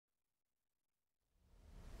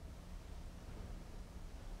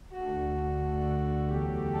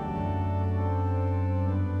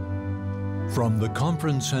From the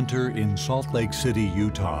Conference Center in Salt Lake City,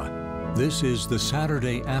 Utah, this is the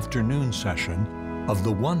Saturday afternoon session of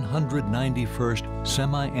the 191st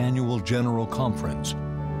Semi-Annual General Conference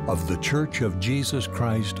of The Church of Jesus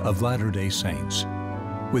Christ of Latter-day Saints,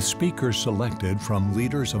 with speakers selected from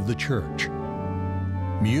leaders of the church.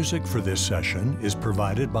 Music for this session is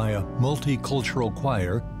provided by a multicultural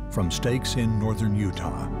choir from stakes in northern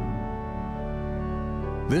Utah.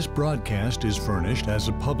 This broadcast is furnished as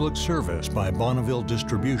a public service by Bonneville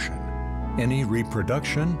Distribution. Any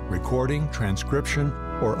reproduction, recording, transcription,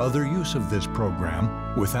 or other use of this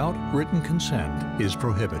program without written consent is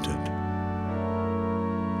prohibited.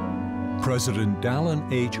 President Dallin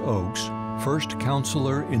H. Oaks, first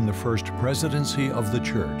counselor in the First Presidency of the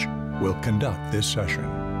Church, will conduct this session.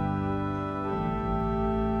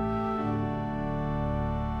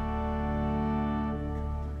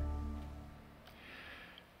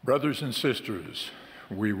 Brothers and sisters,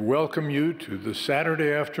 we welcome you to the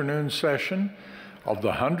Saturday afternoon session of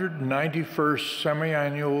the 191st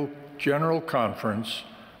Semi-Annual General Conference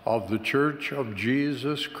of the Church of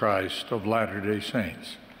Jesus Christ of Latter-day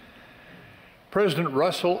Saints. President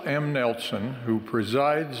Russell M. Nelson, who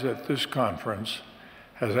presides at this conference,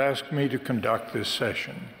 has asked me to conduct this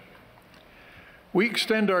session. We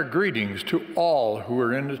extend our greetings to all who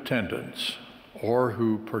are in attendance or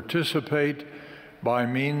who participate by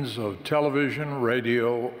means of television,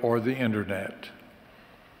 radio, or the internet.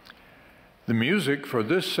 The music for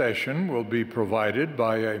this session will be provided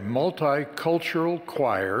by a multicultural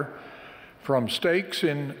choir from stakes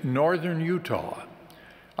in northern Utah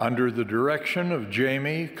under the direction of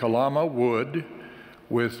Jamie Kalama Wood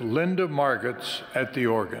with Linda Margetts at the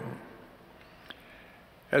organ.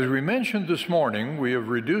 As we mentioned this morning, we have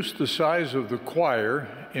reduced the size of the choir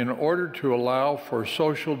in order to allow for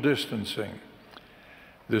social distancing.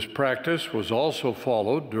 This practice was also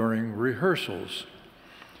followed during rehearsals.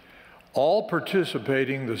 All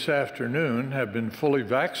participating this afternoon have been fully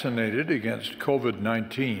vaccinated against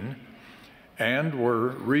COVID-19 and were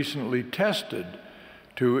recently tested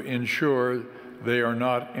to ensure they are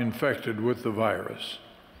not infected with the virus.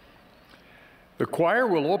 The choir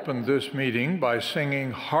will open this meeting by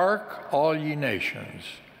singing "Hark, All Ye Nations."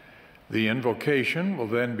 The invocation will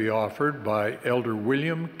then be offered by Elder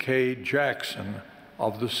William K. Jackson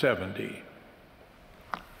of the 70s.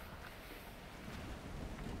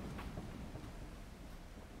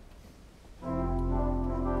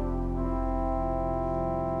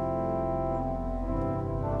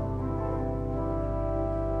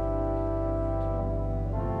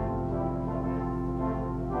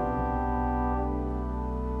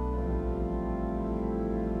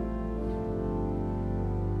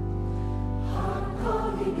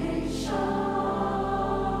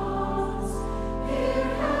 Hear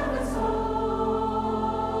heaven's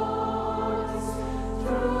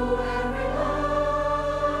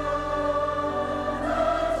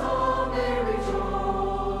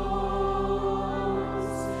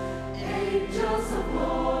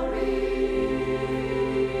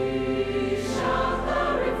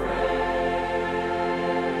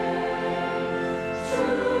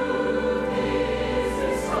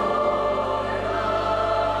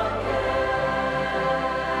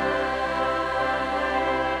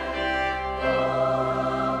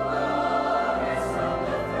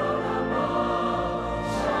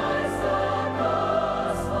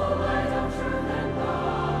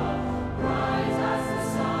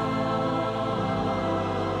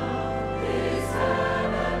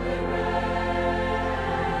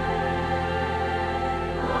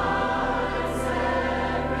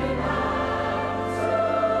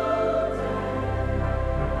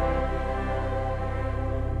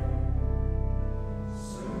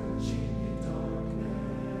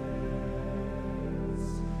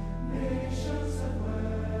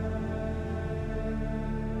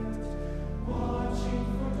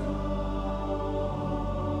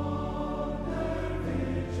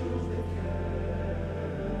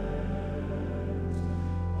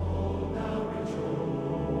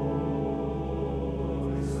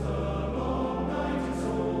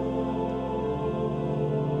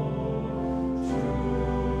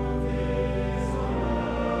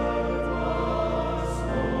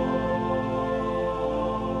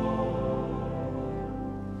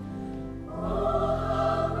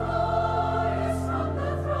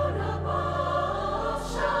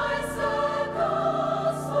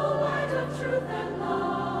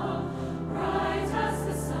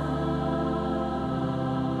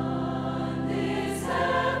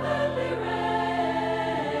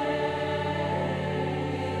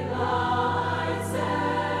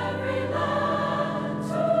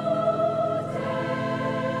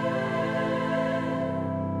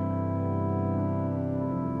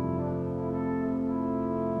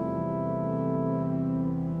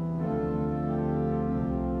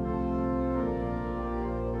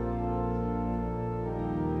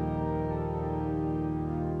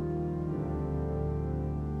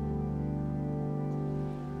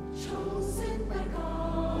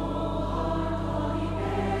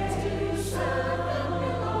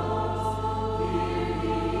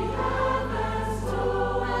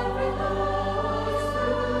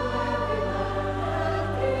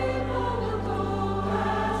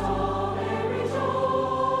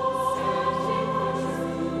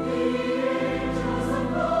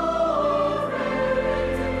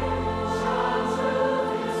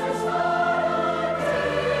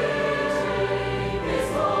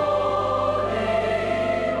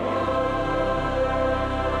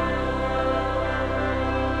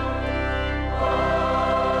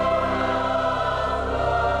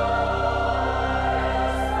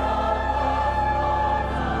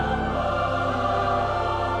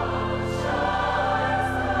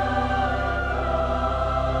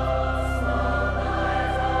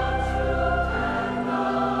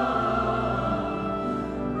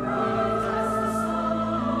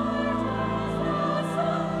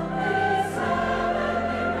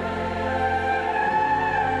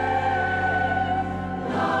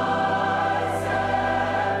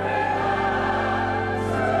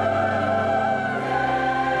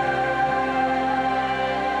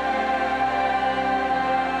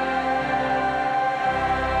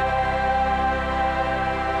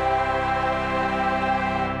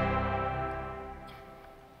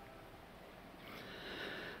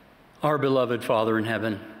Our beloved Father in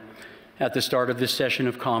heaven, at the start of this session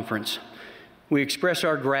of conference, we express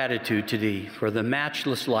our gratitude to Thee for the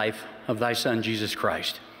matchless life of Thy Son, Jesus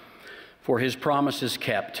Christ, for His promises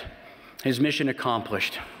kept, His mission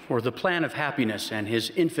accomplished, for the plan of happiness and His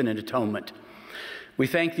infinite atonement. We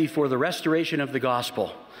thank Thee for the restoration of the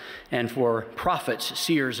gospel and for prophets,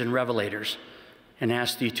 seers, and revelators, and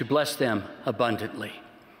ask Thee to bless them abundantly.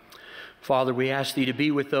 Father, we ask Thee to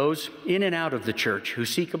be with those in and out of the church who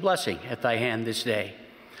seek a blessing at Thy hand this day.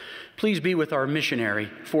 Please be with our missionary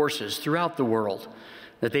forces throughout the world,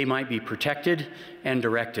 that they might be protected and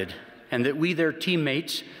directed, and that we, their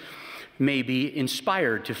teammates, may be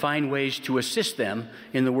inspired to find ways to assist them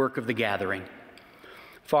in the work of the gathering.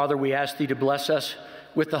 Father, we ask Thee to bless us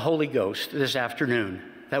with the Holy Ghost this afternoon,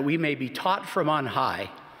 that we may be taught from on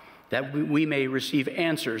high, that we may receive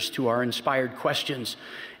answers to our inspired questions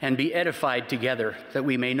and be edified together, that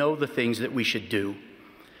we may know the things that we should do.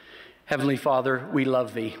 Heavenly Father, we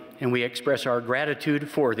love Thee, and we express our gratitude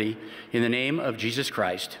for Thee. In the name of Jesus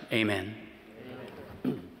Christ, amen.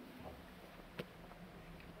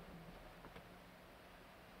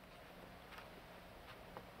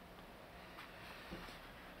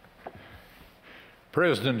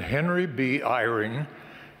 President Henry B. Eyring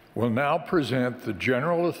will now present the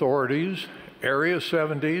general authorities, Area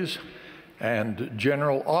 70s, and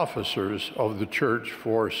general officers of the church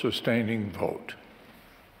for sustaining vote.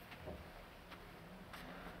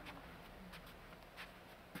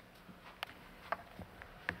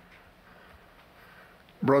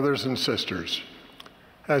 Brothers and sisters,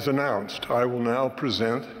 as announced, I will now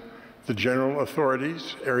present the general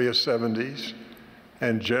authorities, Area 70s,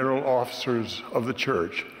 and general officers of the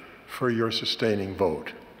church for your sustaining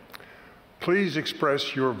vote. Please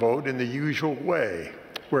express your vote in the usual way,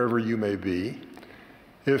 wherever you may be.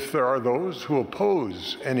 If there are those who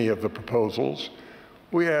oppose any of the proposals,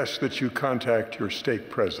 we ask that you contact your stake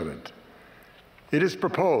president. It is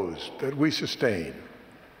proposed that we sustain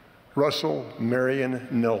Russell Marion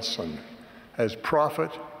Nelson as prophet,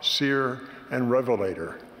 seer, and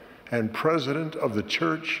revelator, and president of the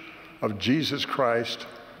Church of Jesus Christ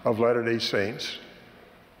of Latter-day Saints,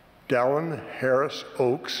 Dallin Harris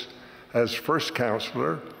Oakes as first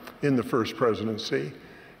counselor in the First Presidency,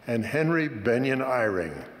 and Henry Benyon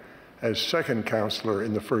Eyring as second counselor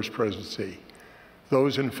in the First Presidency.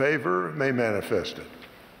 Those in favor may manifest it.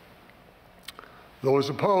 Those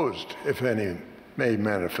opposed, if any, may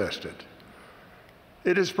manifest it.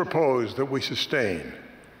 It is proposed that we sustain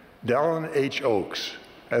Dallin H. Oakes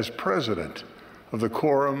as president of the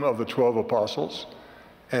Quorum of the 12 Apostles,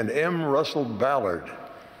 and M. Russell Ballard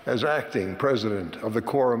as acting president of the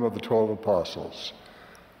Quorum of the 12 Apostles.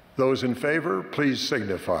 Those in favor, please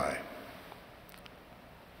signify.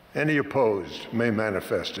 Any opposed may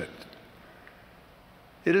manifest it.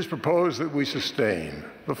 It is proposed that we sustain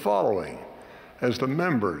the following as the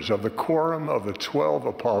members of the Quorum of the 12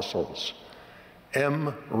 Apostles: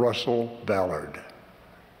 M. Russell Ballard,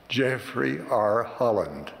 Jeffrey R.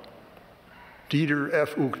 Holland, Dieter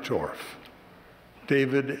F. Uchtdorf,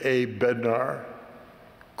 David A. Bednar,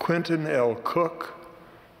 Quentin L. Cook,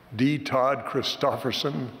 D. Todd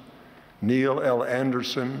Christofferson, Neil L.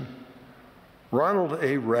 Anderson, Ronald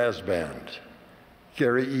A. Rasband,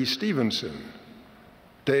 Gary E. Stevenson,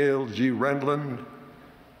 Dale G. Rendland,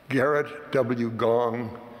 Garrett W.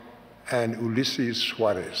 Gong, and Ulysses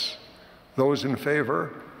Suarez. Those in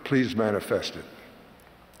favor, please manifest it.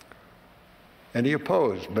 Any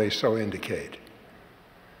opposed may so indicate.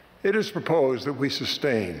 It is proposed that we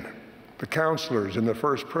sustain the counselors in the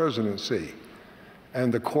First Presidency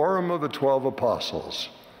and the Quorum of the 12 Apostles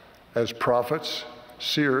as prophets,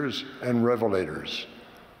 seers, and revelators.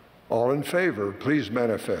 All in favor, please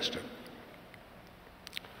manifest it.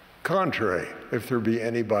 Contrary, if there be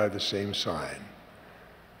any by the same sign.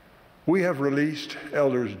 We have released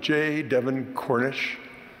Elders J. Devin Cornish,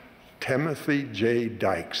 Timothy J.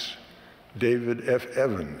 Dykes, David F.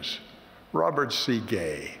 Evans, Robert C.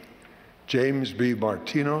 Gay, James B.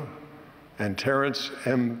 Martino, and Terrence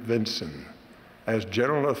M. Vinson as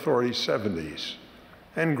General Authority 70s,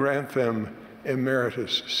 and grant them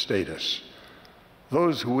emeritus status.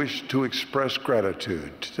 Those who wish to express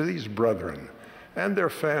gratitude to these brethren and their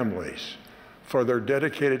families for their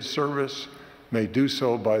dedicated service may do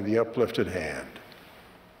so by the uplifted hand.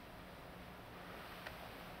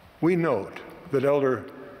 We note that Elder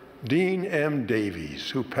Dean M. Davies,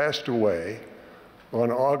 who passed away on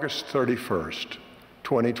August 31st,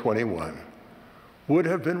 2021, would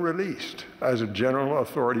have been released as a General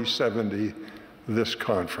Authority 70 this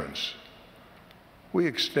conference. We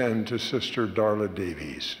extend to Sister Darla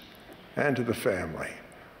Davies and to the family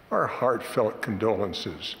our heartfelt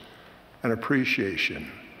condolences and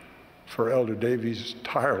appreciation for Elder Davies'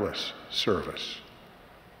 tireless service.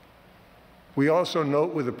 We also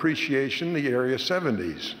note with appreciation the Area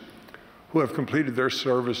 70s who have completed their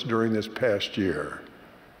service during this past year.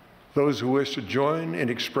 Those who wish to join in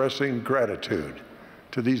expressing gratitude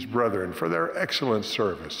to these brethren for their excellent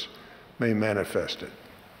service may manifest it.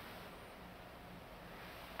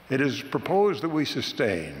 It is proposed that we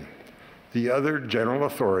sustain the other general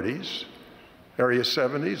authorities, Area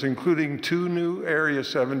 70s, including 2 new Area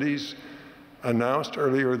 70s announced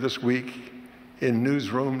earlier this week in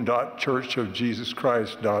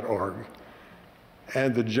newsroom.churchofjesuschrist.org,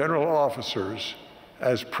 and the general officers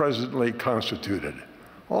as presently constituted.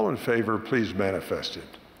 All in favor, please manifest it.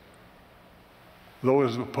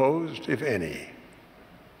 Those opposed, if any.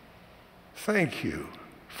 Thank you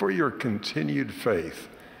for your continued faith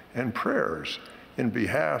and prayers in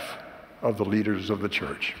behalf of the leaders of the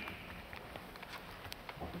church.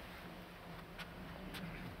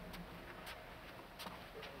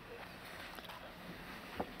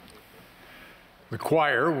 The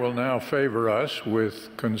choir will now favor us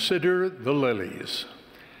with "Consider the Lilies."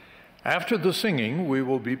 After the singing, we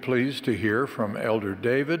will be pleased to hear from Elder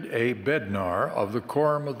David A. Bednar of the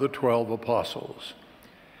Quorum of the 12 Apostles.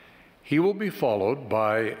 He will be followed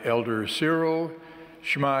by Elder Ciro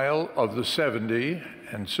Schmeil of the 70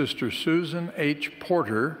 and Sister Susan H.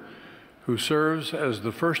 Porter, who serves as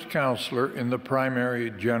the first counselor in the primary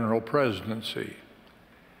general presidency.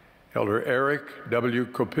 Elder Erich W.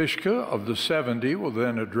 Kopischke of the 70 will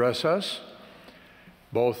then address us.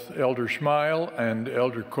 Both Elder Schmeil and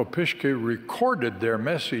Elder Kopischke recorded their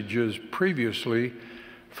messages previously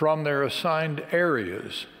from their assigned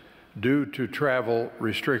areas due to travel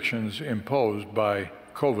restrictions imposed by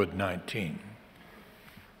COVID-19.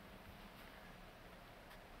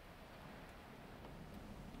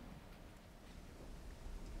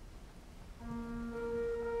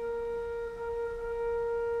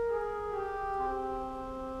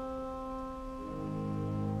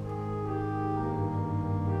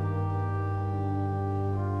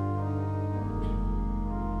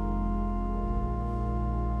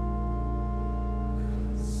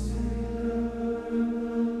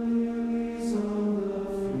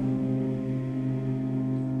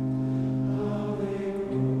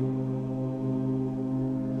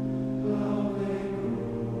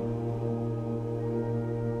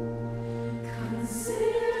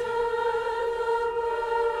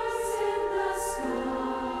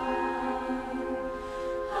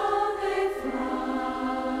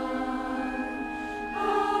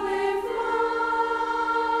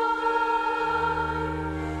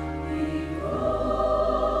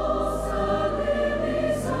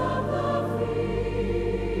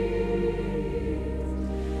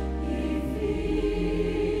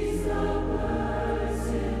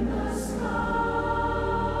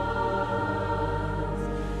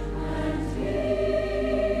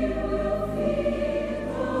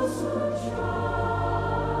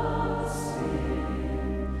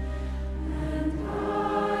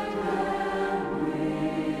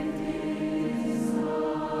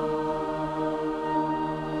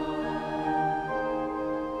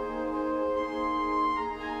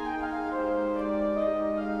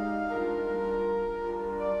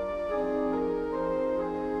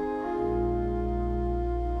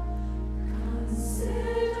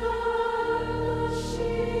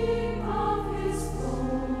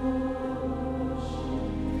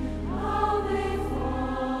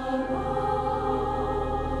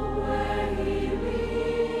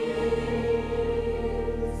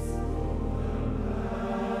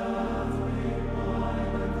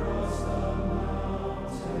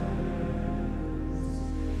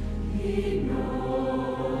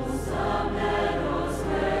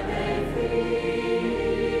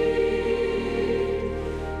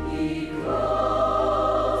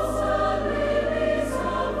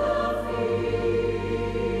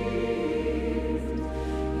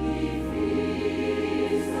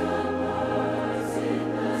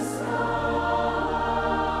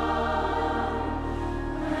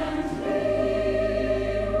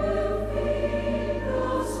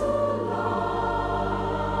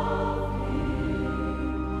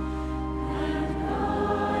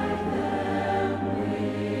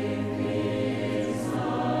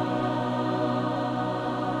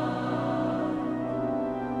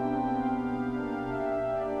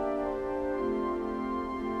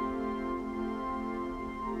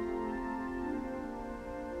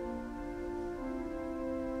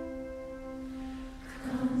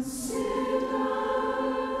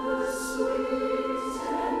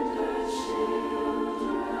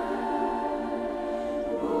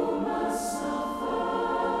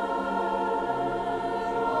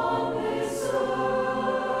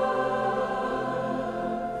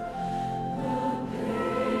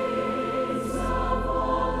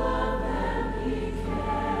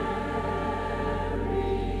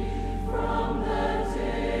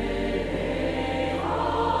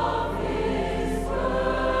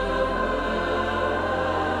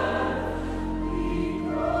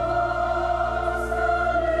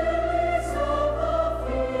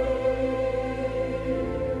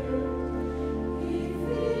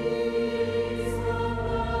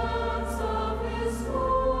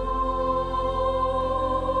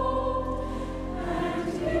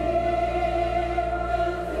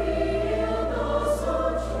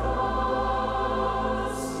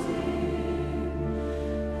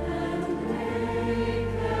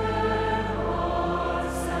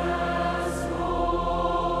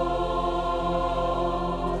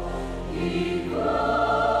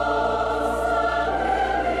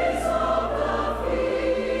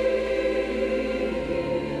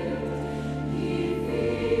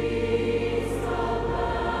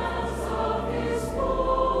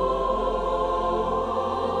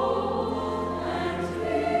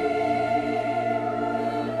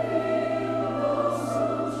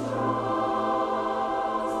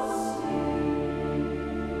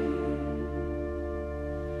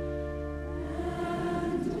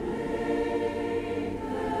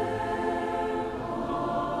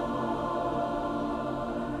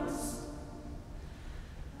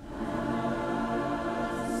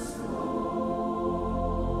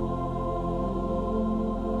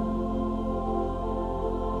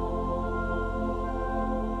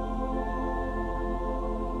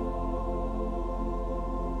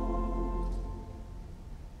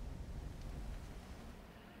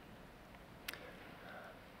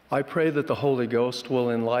 I pray that the Holy Ghost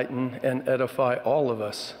will enlighten and edify all of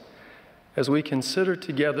us as we consider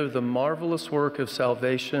together the marvelous work of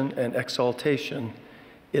salvation and exaltation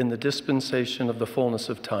in the dispensation of the fullness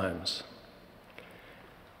of times.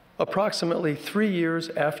 Approximately 3 years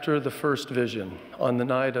after the first vision, on the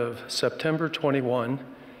night of September 21,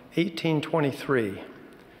 1823,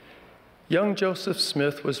 young Joseph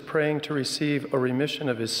Smith was praying to receive a remission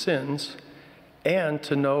of his sins and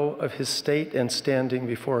to know of his state and standing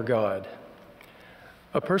before God.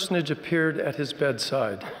 A personage appeared at his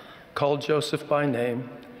bedside, called Joseph by name,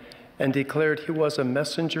 and declared he was a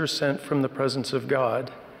messenger sent from the presence of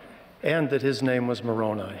God, and that his name was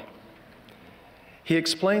Moroni. He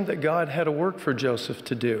explained that God had a work for Joseph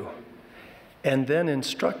to do, and then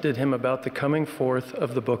instructed him about the coming forth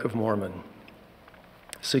of the Book of Mormon.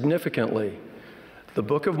 Significantly, the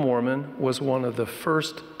Book of Mormon was one of the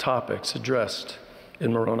first topics addressed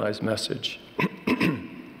in Moroni's message.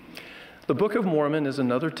 The Book of Mormon is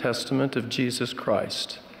another testament of Jesus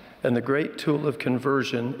Christ and the great tool of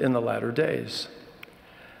conversion in the latter days.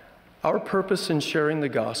 Our purpose in sharing the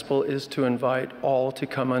gospel is to invite all to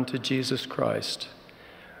come unto Jesus Christ,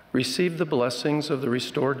 receive the blessings of the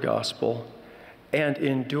restored gospel, and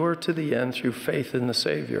endure to the end through faith in the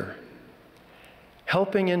Savior.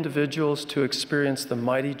 Helping individuals to experience the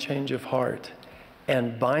mighty change of heart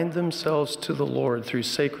and bind themselves to the Lord through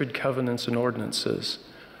sacred covenants and ordinances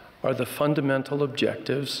are the fundamental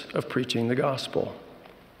objectives of preaching the gospel.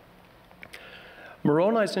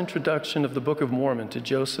 Moroni's introduction of the Book of Mormon to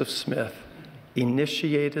Joseph Smith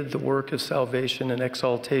initiated the work of salvation and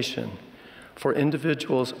exaltation for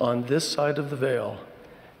individuals on this side of the veil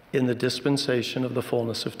in the dispensation of the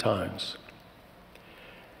fullness of times.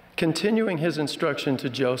 Continuing his instruction to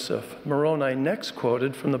Joseph, Moroni next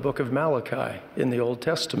quoted from the book of Malachi in the Old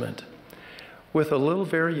Testament, with a little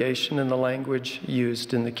variation in the language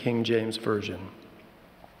used in the King James Version.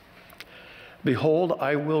 Behold,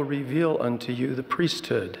 I will reveal unto you the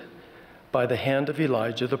priesthood by the hand of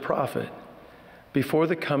Elijah the prophet, before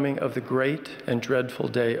the coming of the great and dreadful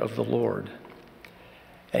day of the Lord.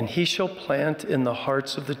 And he shall plant in the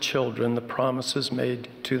hearts of the children the promises made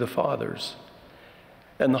to the fathers,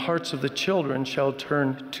 and the hearts of the children shall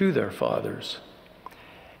turn to their fathers.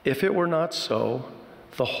 If it were not so,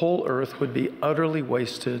 the whole earth would be utterly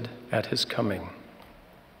wasted at his coming.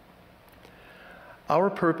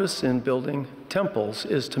 Our purpose in building temples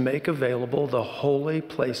is to make available the holy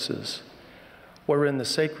places wherein the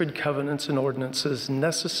sacred covenants and ordinances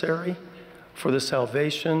necessary for the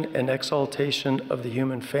salvation and exaltation of the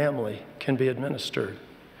human family can be administered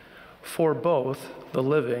for both the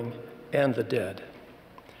living and the dead.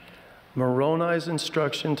 Moroni's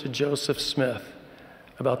instruction to Joseph Smith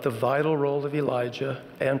about the vital role of Elijah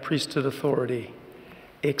and priesthood authority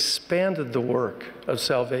expanded the work of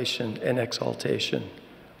salvation and exaltation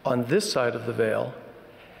on this side of the veil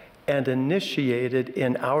and initiated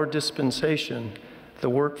in our dispensation the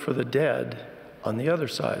work for the dead on the other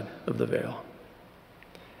side of the veil.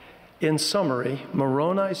 In summary,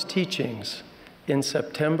 Moroni's teachings in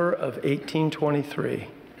September of 1823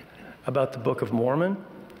 about the Book of Mormon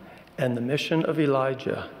and the mission of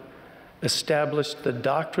Elijah established the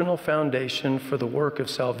doctrinal foundation for the work of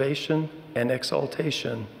salvation and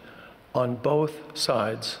exaltation on both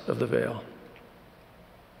sides of the veil.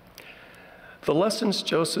 The lessons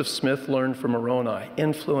Joseph Smith learned from Moroni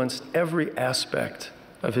influenced every aspect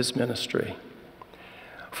of his ministry.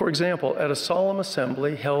 For example, at a solemn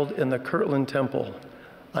assembly held in the Kirtland Temple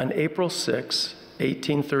on April 6,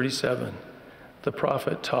 1837, the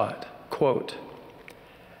prophet taught, quote,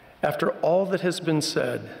 "After all that has been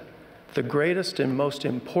said, the greatest and most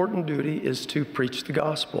important duty is to preach the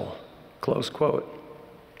gospel," close quote.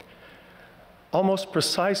 Almost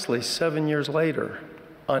precisely 7 years later,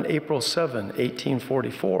 on April 7,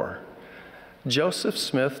 1844, Joseph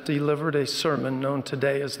Smith delivered a sermon known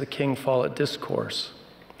today as the King Follett Discourse.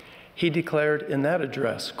 He declared in that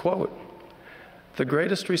address, quote, "The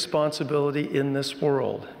greatest responsibility in this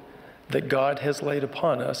world that God has laid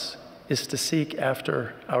upon us is to seek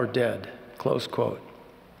after our dead," close quote.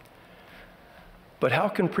 But how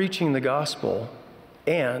can preaching the gospel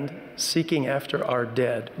and seeking after our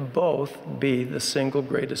dead both be the single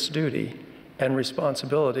greatest duty and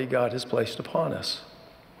responsibility God has placed upon us?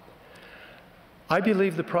 I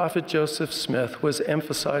believe the prophet Joseph Smith was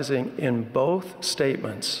emphasizing in both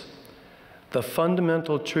statements the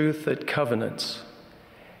fundamental truth that covenants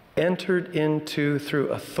entered into through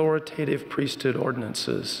authoritative priesthood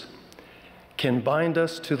ordinances can bind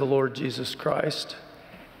us to the Lord Jesus Christ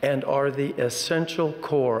and are the essential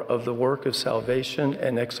core of the work of salvation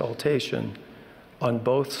and exaltation on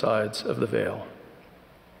both sides of the veil.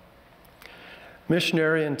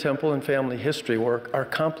 Missionary and temple and family history work are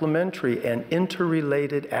complementary and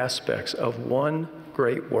interrelated aspects of one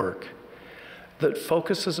great work that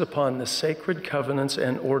focuses upon the sacred covenants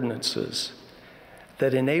and ordinances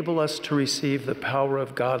that enable us to receive the power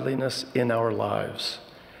of godliness in our lives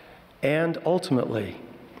and ultimately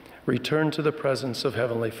return to the presence of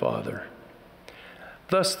Heavenly Father.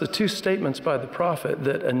 Thus, the two statements by the prophet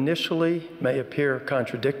that initially may appear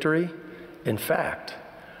contradictory, in fact,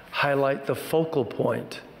 highlight the focal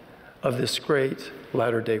point of this great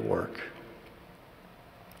latter-day work.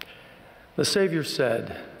 The Savior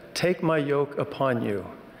said, "Take my yoke upon you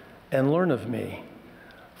and learn of me,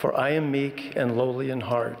 for I am meek and lowly in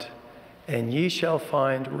heart, and ye shall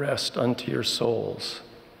find rest unto your souls.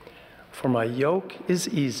 For my yoke is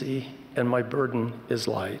easy and my burden is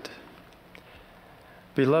light."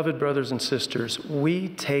 Beloved brothers and sisters, we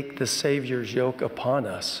take the Savior's yoke upon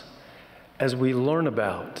us as we learn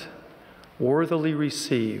about, worthily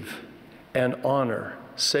receive, and honor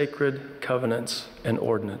sacred covenants and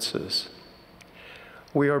ordinances.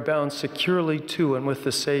 We are bound securely to and with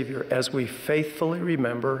the Savior as we faithfully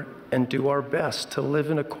remember and do our best to live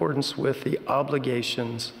in accordance with the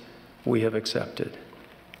obligations we have accepted.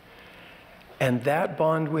 And that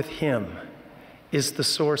bond with Him is the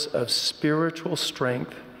source of spiritual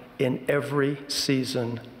strength in every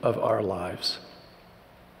season of our lives.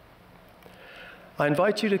 I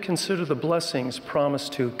invite you to consider the blessings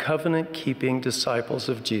promised to covenant-keeping disciples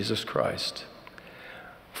of Jesus Christ.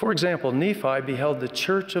 For example, Nephi beheld the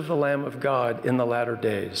church of the Lamb of God in the latter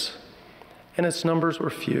days, and its numbers were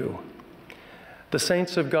few. The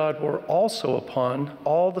saints of God were also upon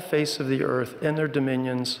all the face of the earth, and their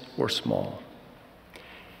dominions were small.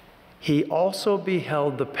 He also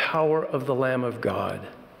beheld the power of the Lamb of God,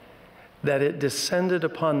 that it descended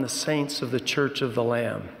upon the saints of the church of the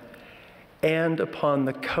Lamb, and upon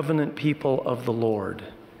the covenant people of the Lord.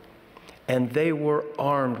 And they were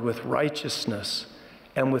armed with righteousness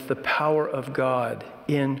and with the power of God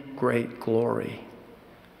in great glory.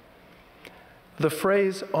 The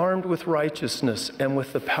phrase armed with righteousness and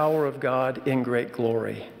with the power of God in great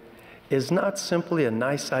glory is not simply a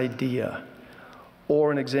nice idea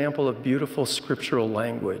or an example of beautiful scriptural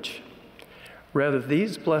language. Rather,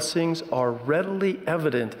 these blessings are readily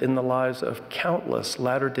evident in the lives of countless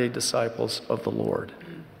latter-day disciples of the Lord.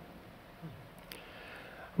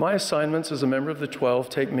 My assignments as a member of the 12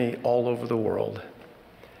 take me all over the world,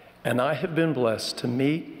 and I have been blessed to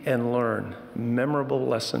meet and learn memorable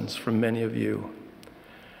lessons from many of you.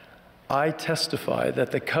 I testify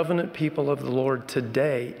that the covenant people of the Lord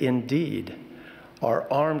today indeed are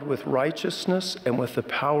armed with righteousness and with the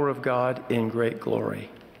power of God in great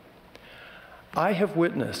glory. I have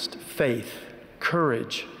witnessed faith,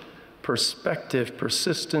 courage, perspective,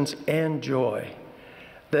 persistence, and joy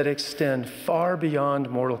that extend far beyond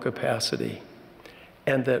mortal capacity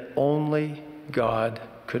and that only God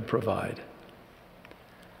could provide.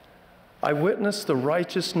 I witnessed the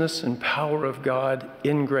righteousness and power of God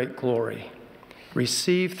in great glory,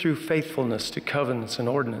 received through faithfulness to covenants and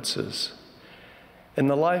ordinances, in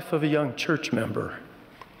the life of a young church member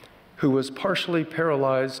who was partially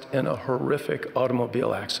paralyzed in a horrific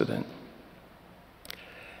automobile accident.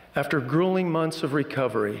 After grueling months of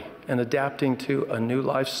recovery and adapting to a new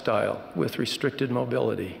lifestyle with restricted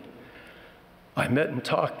mobility, I met and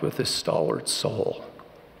talked with this stalwart soul.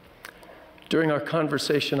 During our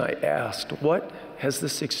conversation, I asked, "What has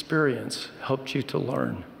this experience helped you to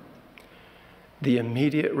learn?" The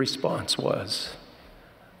immediate response was,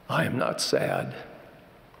 "I am not sad.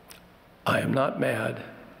 I am not mad.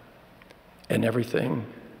 And everything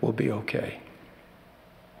will be okay."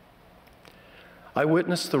 I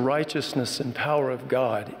witnessed the righteousness and power of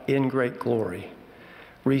God in great glory,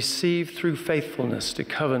 received through faithfulness to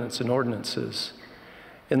covenants and ordinances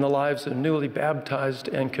in the lives of newly baptized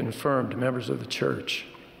and confirmed members of the church.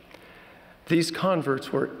 These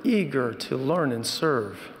converts were eager to learn and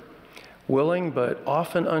serve, willing but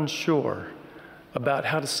often unsure about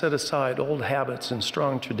how to set aside old habits and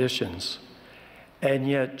strong traditions, and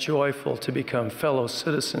yet joyful to become fellow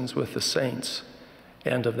citizens with the saints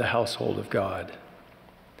and of the household of God.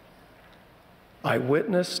 I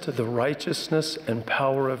witnessed the righteousness and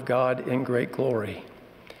power of God in great glory,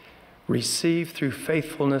 received through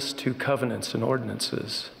faithfulness to covenants and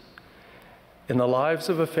ordinances, in the lives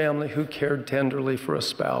of a family who cared tenderly for a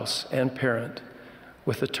spouse and parent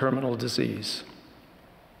with a terminal disease.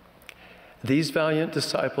 These valiant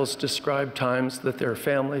disciples described times that their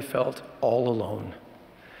family felt all alone,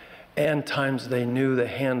 and times they knew the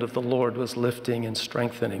hand of the Lord was lifting and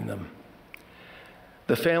strengthening them.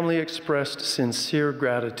 The family expressed sincere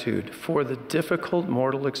gratitude for the difficult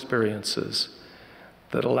mortal experiences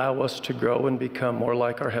that allow us to grow and become more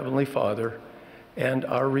like our Heavenly Father and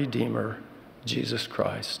our Redeemer, Jesus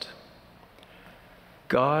Christ.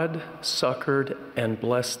 God succored and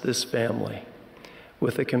blessed this family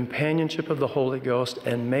with the companionship of the Holy Ghost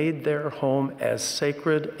and made their home as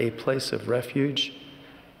sacred a place of refuge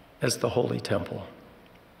as the Holy Temple.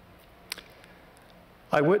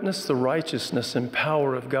 I witnessed the righteousness and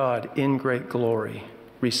power of God in great glory,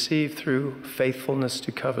 received through faithfulness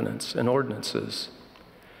to covenants and ordinances,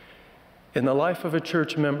 in the life of a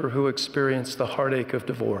church member who experienced the heartache of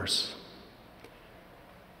divorce.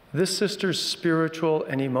 This sister's spiritual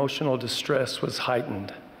and emotional distress was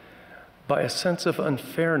heightened by a sense of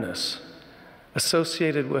unfairness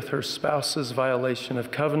associated with her spouse's violation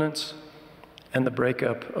of covenants and the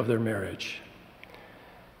breakup of their marriage.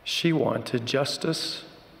 She wanted justice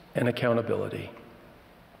and accountability.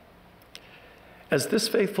 As this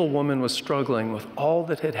faithful woman was struggling with all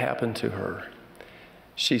that had happened to her,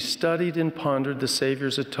 she studied and pondered the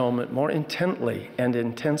Savior's atonement more intently and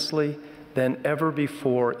intensely than ever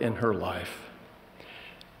before in her life.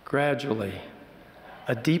 Gradually,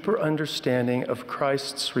 a deeper understanding of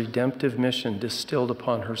Christ's redemptive mission distilled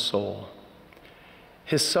upon her soul.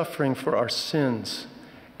 His suffering for our sins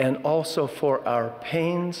and also for our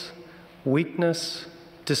pains, weakness,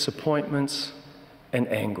 disappointments, and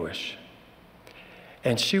anguish.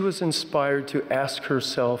 And she was inspired to ask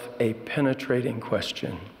herself a penetrating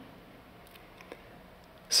question.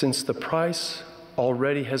 Since the price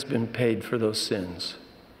already has been paid for those sins,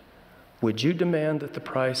 would you demand that the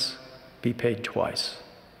price be paid twice?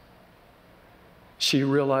 She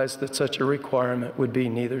realized that such a requirement would be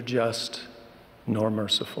neither just nor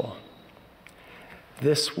merciful.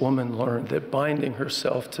 This woman learned that binding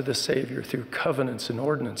herself to the Savior through covenants and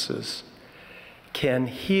ordinances can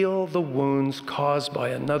heal the wounds caused by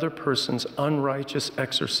another person's unrighteous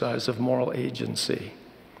exercise of moral agency,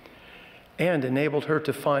 and enabled her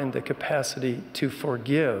to find the capacity to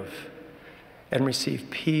forgive and receive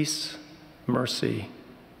peace, mercy,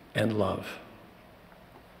 and love.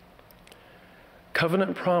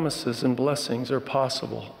 Covenant promises and blessings are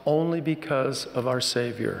possible only because of our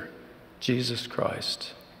Savior, Jesus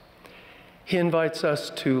Christ. He invites us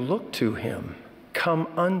to look to him, come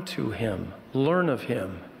unto him, learn of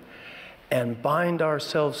him, and bind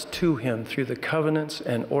ourselves to him through the covenants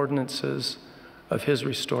and ordinances of his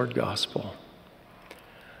restored gospel.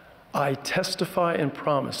 I testify and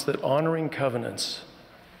promise that honoring covenants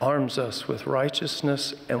arms us with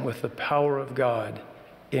righteousness and with the power of God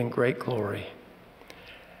in great glory.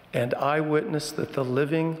 And I witness that the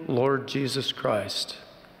living Lord Jesus Christ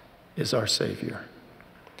is our Savior.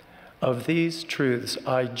 Of these truths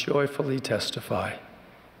I joyfully testify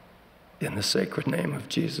in the sacred name of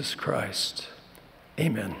Jesus Christ.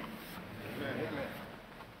 Amen.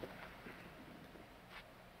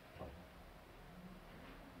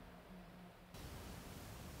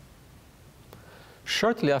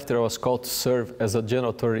 Shortly after I was called to serve as a General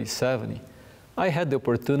Authority 70, I had the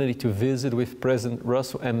opportunity to visit with President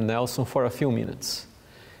Russell M. Nelson for a few minutes.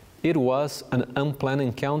 It was an unplanned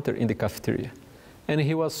encounter in the cafeteria, and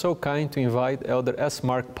he was so kind to invite Elder S.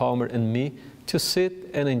 Mark Palmer and me to sit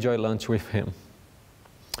and enjoy lunch with him.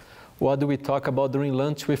 What do we talk about during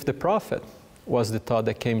lunch with the prophet? Was the thought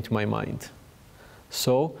that came to my mind.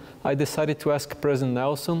 So I decided to ask President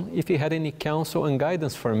Nelson if he had any counsel and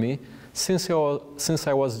guidance for me since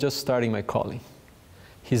I was just starting my calling.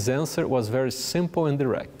 His answer was very simple and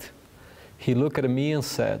direct. He looked at me and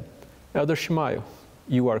said, "Elder Schmeil,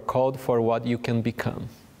 you are called for what you can become."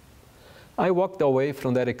 I walked away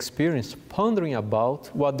from that experience pondering about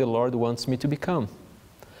what the Lord wants me to become.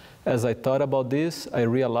 As I thought about this, I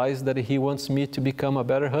realized that He wants me to become a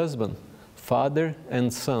better husband, father,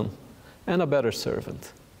 and son, and a better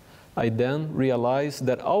servant. I then realized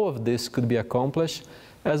that all of this could be accomplished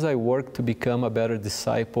as I work to become a better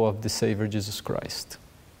disciple of the Savior Jesus Christ.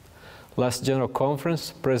 Last General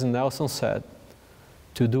Conference, President Nelson said,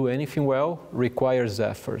 "To do anything well requires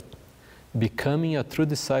effort. Becoming a true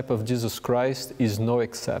disciple of Jesus Christ is no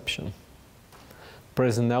exception."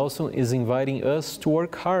 President Nelson is inviting us to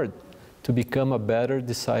work hard to become a better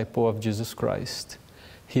disciple of Jesus Christ.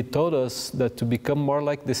 He told us that to become more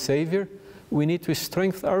like the Savior, we need to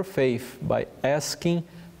strengthen our faith by asking,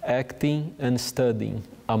 acting, and studying,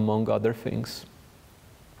 among other things.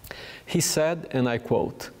 He said, and I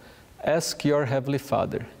quote, "Ask your Heavenly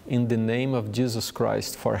Father in the name of Jesus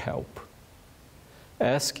Christ for help."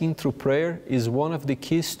 Asking through prayer is one of the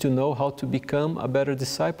keys to know how to become a better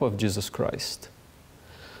disciple of Jesus Christ.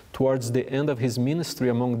 Towards the end of his ministry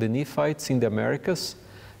among the Nephites in the Americas,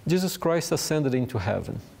 Jesus Christ ascended into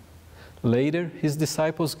heaven. Later, his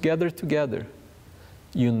disciples gathered together.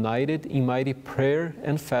 united in mighty prayer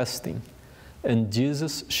and fasting. And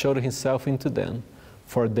Jesus showed himself into them,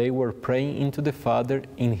 for they were praying into the Father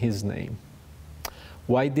in his name.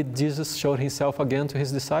 Why did Jesus show himself again to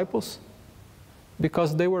his disciples?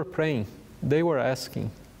 Because they were praying, they were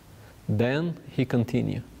asking. Then he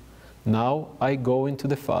continued, "Now I go into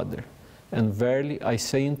the Father, and verily I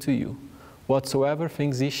say unto you, whatsoever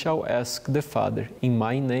things ye shall ask the Father in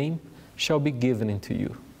my name shall be given unto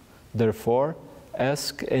you. Therefore,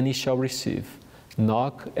 ask and ye shall receive.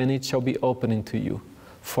 Knock and it shall be opened unto you.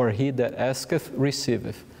 For he that asketh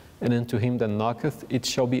receiveth, and unto him that knocketh it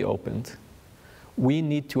shall be opened." We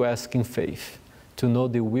need to ask in faith, to know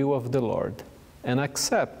the will of the Lord, and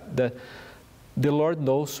accept that the Lord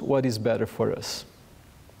knows what is better for us.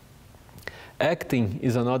 Acting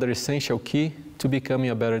is another essential key to becoming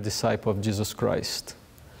a better disciple of Jesus Christ.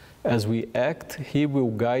 As we act, he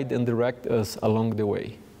will guide and direct us along the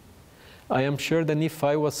way. I am sure that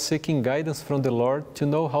Nephi was seeking guidance from the Lord to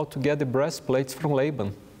know how to get the breastplates from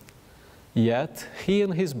Laban. Yet, he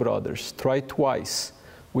and his brothers tried twice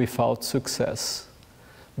without success.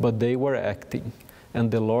 But they were acting, and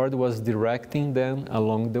the Lord was directing them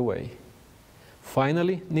along the way.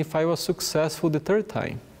 Finally, Nephi was successful the third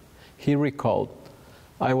time. He recalled,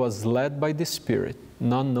 "I was led by the Spirit,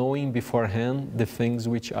 not knowing beforehand the things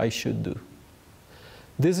which I should do."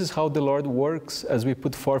 This is how the Lord works as we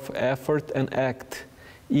put forth effort and act,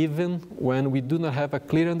 even when we do not have a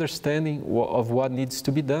clear understanding of what needs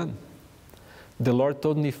to be done. The Lord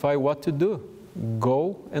told Nephi what to do: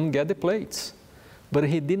 go and get the plates. But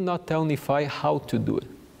he did not tell Nephi how to do it.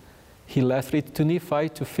 He left it to Nephi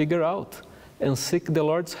to figure out and seek the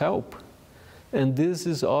Lord's help. And this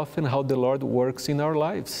is often how the Lord works in our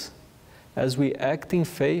lives. As we act in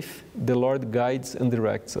faith, the Lord guides and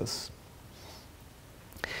directs us.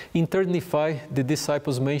 In 3rd Nephi, the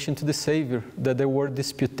disciples mentioned to the Savior that there were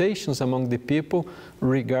disputations among the people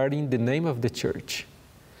regarding the name of the church.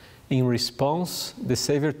 In response, the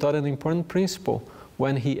Savior taught an important principle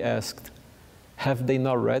when he asked, "Have they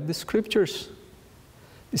not read the Scriptures?"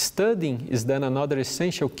 Studying is then another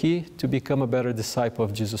essential key to become a better disciple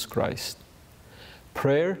of Jesus Christ.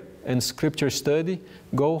 Prayer and Scripture study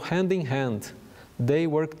go hand in hand. They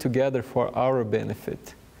work together for our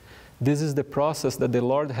benefit. This is the process that the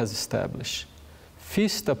Lord has established.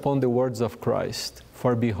 Feast upon the words of Christ,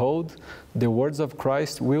 for behold, the words of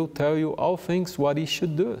Christ will tell you all things what ye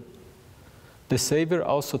should do. The Savior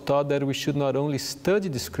also taught that we should not only study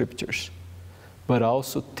the Scriptures, but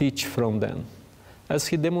also teach from them, as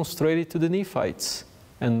he demonstrated to the Nephites.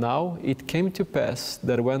 And now it came to pass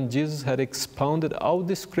that when Jesus had expounded all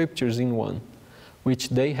the Scriptures in one, which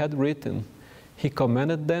they had written, he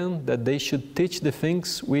commanded them that they should teach the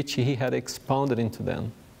things which he had expounded into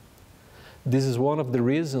them. This is one of the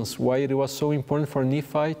reasons why it was so important for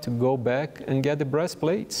Nephi to go back and get the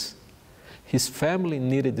breastplates. His family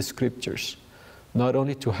needed the Scriptures, not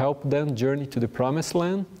only to help them journey to the Promised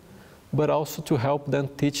Land, but also to help them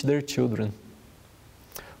teach their children.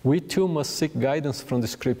 We too must seek guidance from the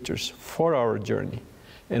Scriptures for our journey,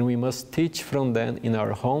 and we must teach from them in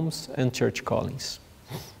our homes and church callings.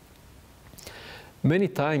 Many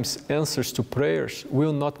times, answers to prayers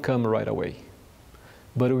will not come right away,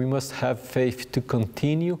 but we must have faith to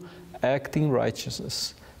continue acting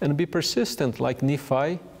righteousness and be persistent like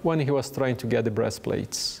Nephi when he was trying to get the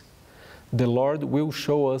breastplates. The Lord will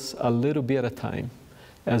show us a little bit at a time.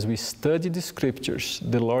 As we study the Scriptures,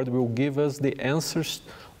 the Lord will give us the answers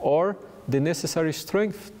or the necessary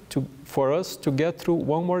strength for us to get through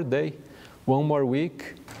one more day, one more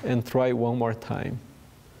week, and try one more time.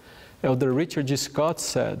 Elder Richard G. Scott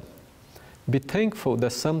said, "Be thankful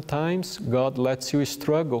that sometimes God lets you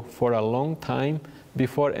struggle for a long time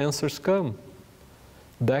before answers come.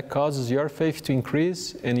 That causes your faith to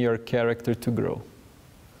increase and your character to grow."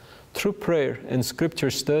 Through prayer and Scripture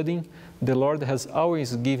studying, the Lord has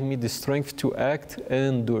always given me the strength to act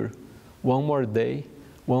and endure one more day,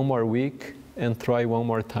 one more week, and try one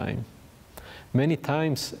more time. Many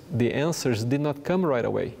times, the answers did not come right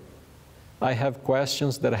away. I have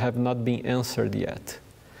questions that have not been answered yet,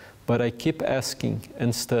 but I keep asking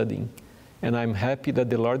and studying, and I'm happy that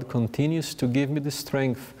the Lord continues to give me the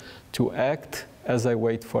strength to act as I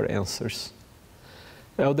wait for answers.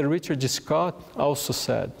 Elder Richard G. Scott also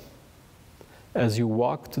said, "As you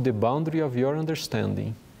walk to the boundary of your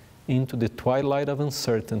understanding, into the twilight of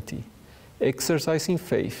uncertainty, exercising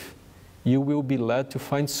faith, you will be led to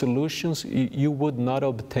find solutions you would not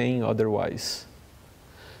obtain otherwise."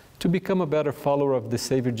 To become a better follower of the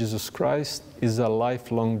Savior Jesus Christ is a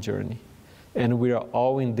lifelong journey, and we are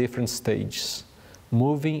all in different stages,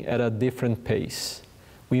 moving at a different pace.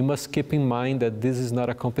 We must keep in mind that this is not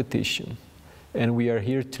a competition, and we are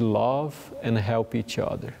here to love and help each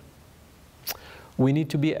other. We need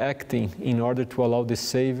to be acting in order to allow the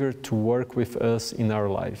Savior to work with us in our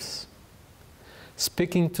lives.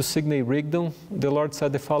 Speaking to Sidney Rigdon, the Lord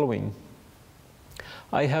said the following: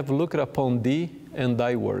 I have looked upon thee and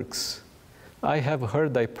thy works. I have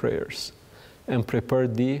heard thy prayers and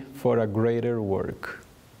prepared thee for a greater work.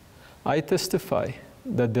 I testify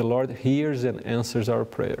that the Lord hears and answers our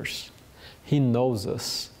prayers. He knows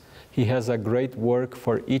us. He has a great work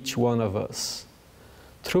for each one of us.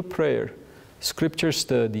 Through prayer, scripture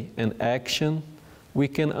study, and action, we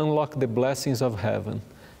can unlock the blessings of heaven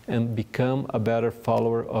and become a better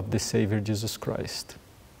follower of the Savior Jesus Christ.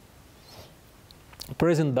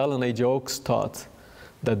 President Dallin H. Oaks taught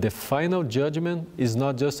that the final judgment is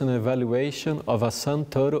not just an evaluation of a sum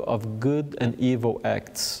total of good and evil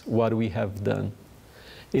acts, what we have done.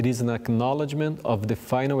 It is an acknowledgement of the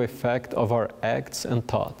final effect of our acts and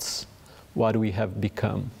thoughts, what we have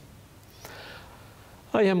become.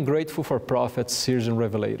 I am grateful for prophets, seers, and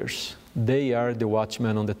revelators. They are the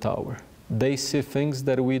watchmen on the tower. They see things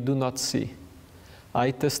that we do not see.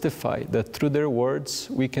 I testify that through their words,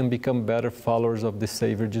 we can become better followers of the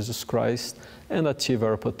Savior Jesus Christ and achieve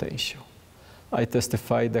our potential. I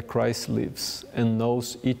testify that Christ lives and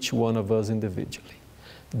knows each one of us individually.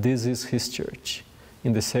 This is His church.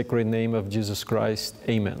 In the sacred name of Jesus Christ,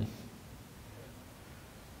 amen.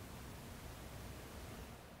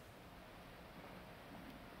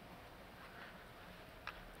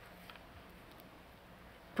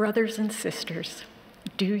 Brothers and sisters,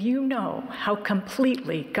 do you know how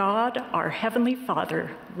completely God, our Heavenly Father,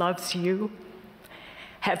 loves you?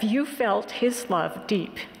 Have you felt His love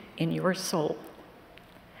deep in your soul?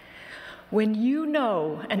 When you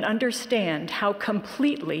know and understand how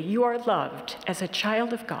completely you are loved as a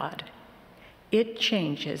child of God, it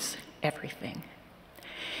changes everything.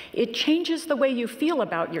 It changes the way you feel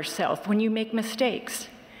about yourself when you make mistakes.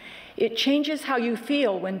 It changes how you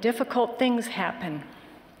feel when difficult things happen.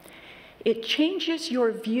 It changes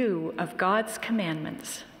your view of God's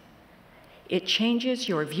commandments. It changes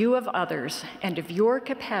your view of others and of your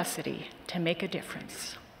capacity to make a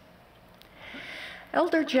difference.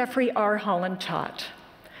 Elder Jeffrey R. Holland taught,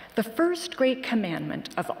 the first great commandment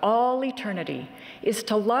of all eternity is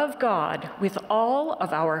to love God with all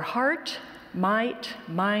of our heart, might,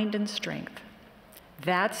 mind, and strength.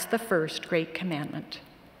 That's the first great commandment.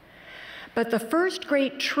 But the first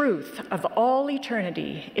great truth of all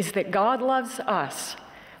eternity is that God loves us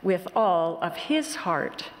with all of His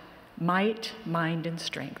heart, might, mind, and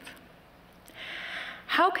strength.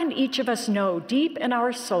 How can each of us know deep in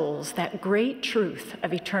our souls that great truth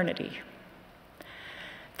of eternity?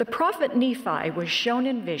 The prophet Nephi was shown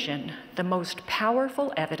in vision the most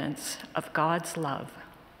powerful evidence of God's love.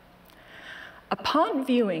 Upon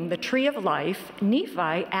viewing the tree of life,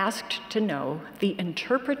 Nephi asked to know the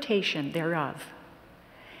interpretation thereof.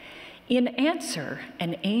 In answer,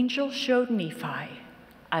 an angel showed Nephi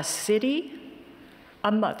a city,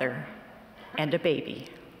 a mother, and a baby.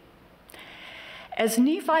 As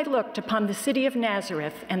Nephi looked upon the city of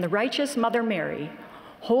Nazareth and the righteous Mother Mary,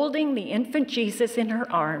 holding the infant Jesus in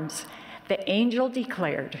her arms, the angel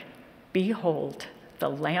declared, "Behold, the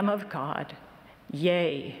Lamb of God,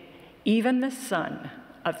 yea, even the Son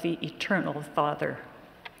of the eternal Father."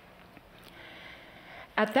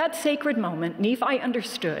 At that sacred moment, Nephi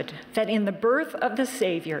understood that in the birth of the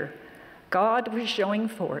Savior, God was showing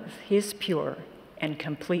forth His pure and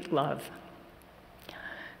complete love.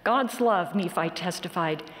 God's love, Nephi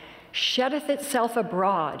testified, sheddeth itself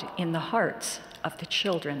abroad in the hearts of the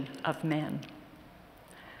children of men.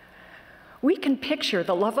 We can picture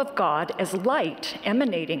the love of God as light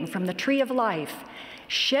emanating from the tree of life,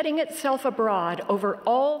 shedding itself abroad over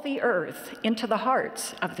all the earth into the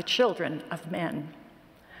hearts of the children of men.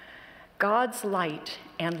 God's light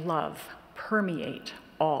and love permeate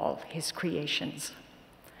all His creations.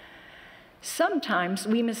 Sometimes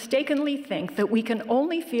we mistakenly think that we can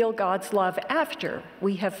only feel God's love after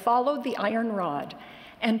we have followed the iron rod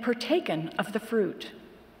and partaken of the fruit.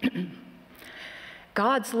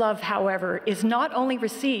 God's love, however, is not only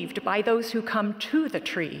received by those who come to the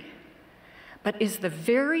tree, but is the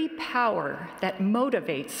very power that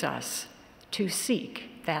motivates us to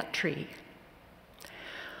seek that tree.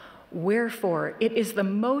 Wherefore, it is the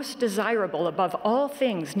most desirable above all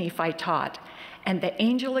things, Nephi taught, and the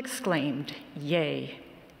angel exclaimed, "Yea,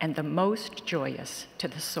 and the most joyous to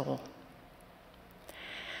the soul."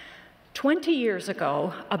 20 years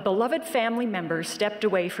ago, a beloved family member stepped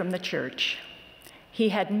away from the church. He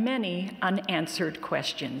had many unanswered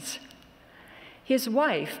questions. His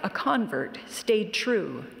wife, a convert, stayed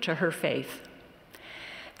true to her faith.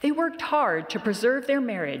 They worked hard to preserve their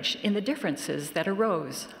marriage in the differences that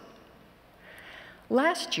arose.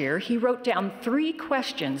 Last year, he wrote down 3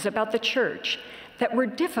 questions about the church that were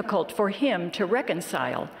difficult for him to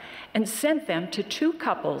reconcile and sent them to 2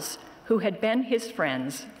 couples who had been his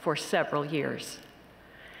friends for several years.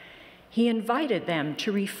 He invited them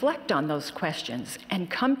to reflect on those questions and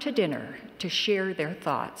come to dinner to share their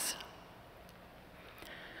thoughts.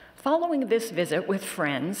 Following this visit with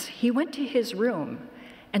friends, he went to his room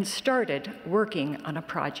and started working on a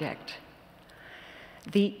project.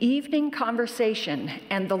 The evening conversation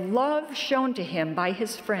and the love shown to him by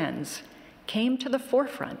his friends came to the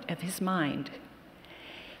forefront of his mind.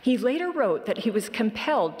 He later wrote that he was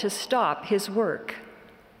compelled to stop his work.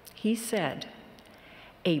 He said,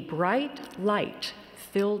 "A bright light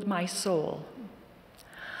filled my soul.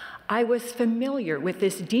 I was familiar with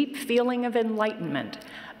this deep feeling of enlightenment,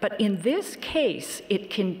 but in this case, it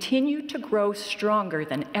continued to grow stronger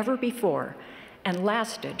than ever before and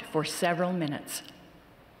lasted for several minutes.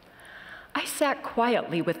 I sat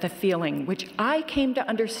quietly with the feeling which I came to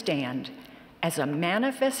understand as a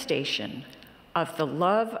manifestation of the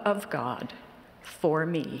love of God for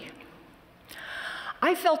me.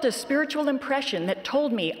 I felt a spiritual impression that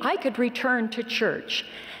told me I could return to church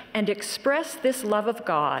and express this love of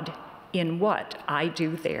God in what I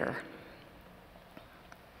do there."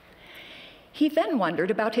 He then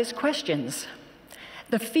wondered about his questions.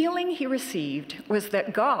 The feeling he received was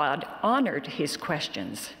that God honored his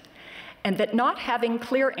questions, and that not having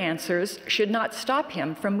clear answers should not stop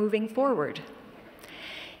him from moving forward.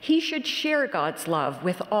 He should share God's love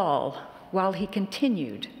with all while he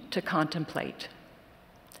continued to contemplate.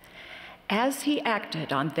 As he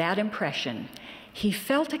acted on that impression, he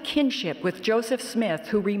felt a kinship with Joseph Smith,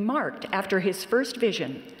 who remarked after his first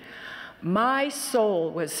vision, "My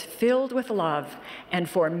soul was filled with love, and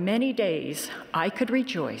for many days I could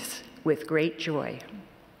rejoice with great joy."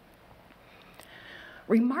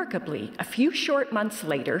 Remarkably, a few short months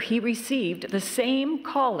later, he received the same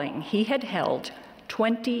calling he had held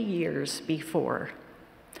 20 years before.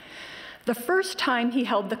 The first time he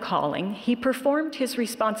held the calling, he performed his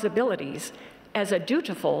responsibilities as a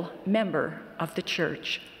dutiful member of the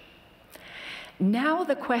church. Now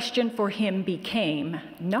the question for him became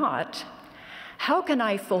not, "How can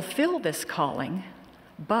I fulfill this calling?"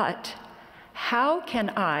 but, "How can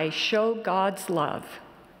I show God's love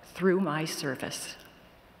through my service?"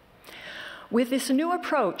 With this new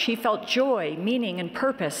approach, he felt joy, meaning, and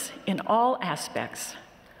purpose in all aspects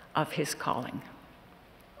of his calling.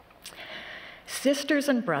 Sisters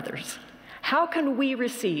and brothers, how can we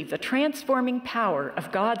receive the transforming power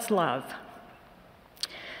of God's love?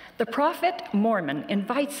 The prophet Mormon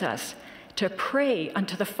invites us to pray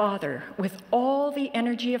unto the Father with all the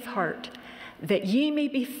energy of heart, that ye may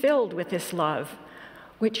be filled with this love,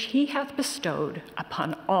 which he hath bestowed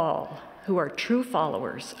upon all who are true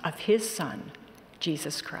followers of his Son,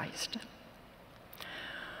 Jesus Christ.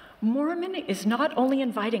 Mormon is not only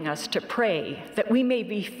inviting us to pray that we may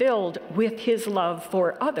be filled with his love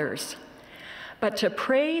for others, but to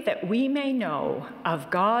pray that we may know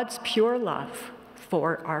of God's pure love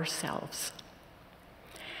for ourselves.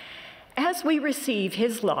 As we receive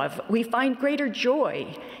his love, we find greater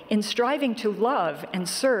joy in striving to love and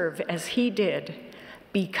serve as he did,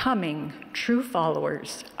 becoming true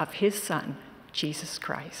followers of his Son, Jesus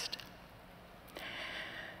Christ.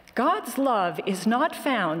 God's love is not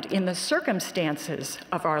found in the circumstances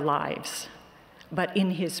of our lives, but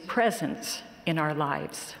in his presence in our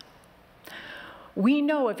lives. We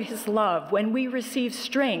know of his love when we receive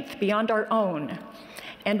strength beyond our own,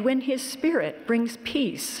 and when his Spirit brings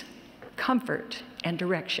peace, comfort, and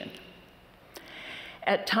direction.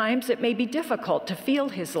 At times, it may be difficult to feel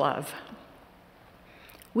his love.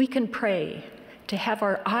 We can pray to have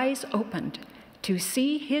our eyes opened to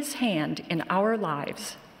see his hand in our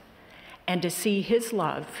lives and to see his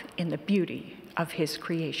love in the beauty of his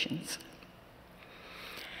creations.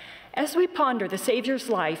 As we ponder the Savior's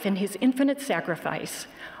life and his infinite sacrifice,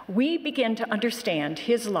 we begin to understand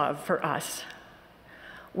his love for us.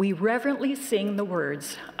 We reverently sing the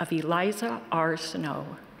words of Eliza R.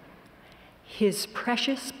 Snow. His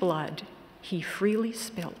precious blood he freely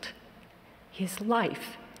spilt, his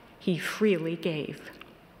life he freely gave.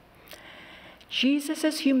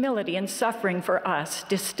 Jesus' humility and suffering for us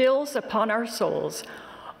distills upon our souls,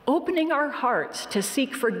 opening our hearts to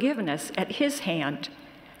seek forgiveness at his hand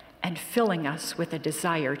and filling us with a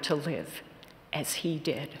desire to live as he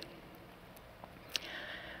did.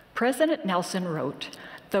 President Nelson wrote,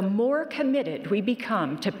 "The more committed we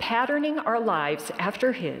become to patterning our lives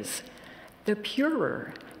after his, the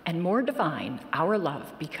purer and more divine our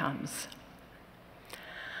love becomes.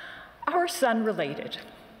 Our son related.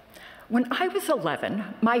 When I was 11,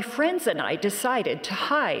 my friends and I decided to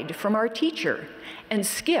hide from our teacher and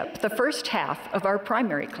skip the first half of our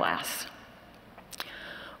primary class.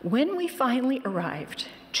 When we finally arrived,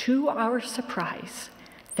 to our surprise,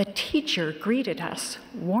 the teacher greeted us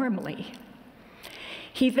warmly.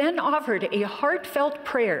 He then offered a heartfelt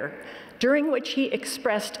prayer during which he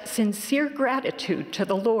expressed sincere gratitude to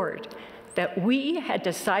the Lord that we had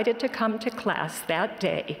decided to come to class that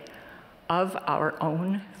day of our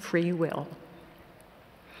own free will.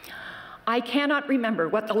 I cannot remember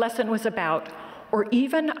what the lesson was about or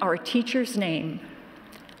even our teacher's name,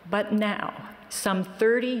 but now, some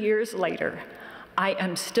 30 years later, I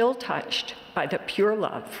am still touched by the pure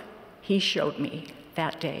love he showed me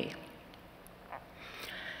that day.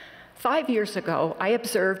 5 years ago, I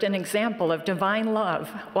observed an example of divine love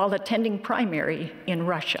while attending primary in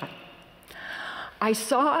Russia. I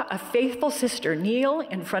saw a faithful sister kneel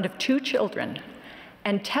in front of 2 children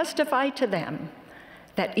and testify to them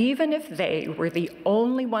that even if they were the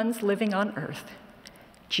only ones living on earth,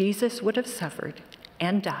 Jesus would have suffered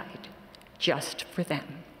and died just for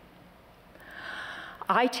them.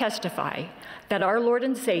 I testify that our Lord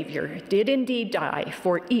and Savior did indeed die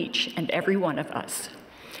for each and every one of us.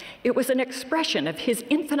 It was an expression of his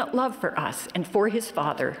infinite love for us and for his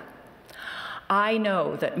Father. I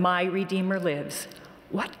know that my Redeemer lives.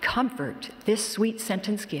 What comfort this sweet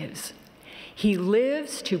sentence gives. He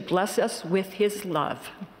lives to bless us with his love.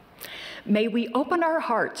 May we open our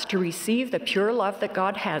hearts to receive the pure love that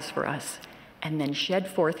God has for us, and then shed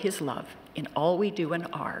forth his love in all we do and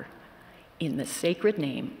are. In the sacred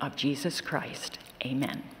name of Jesus Christ,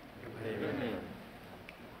 amen. Amen.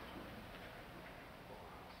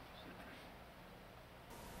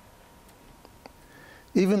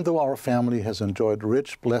 Even though our family has enjoyed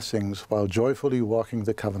rich blessings while joyfully walking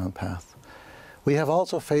the covenant path, we have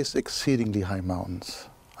also faced exceedingly high mountains.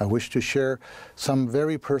 I wish to share some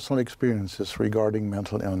very personal experiences regarding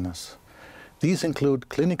mental illness. These include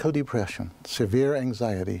clinical depression, severe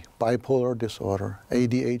anxiety, bipolar disorder,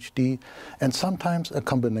 ADHD, and sometimes a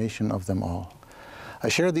combination of them all. I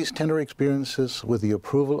share these tender experiences with the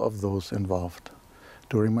approval of those involved.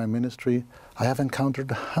 During my ministry, I have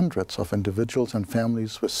encountered hundreds of individuals and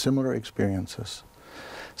families with similar experiences.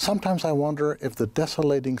 Sometimes I wonder if the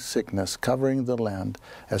desolating sickness covering the land,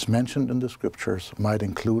 as mentioned in the scriptures, might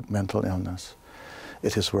include mental illness.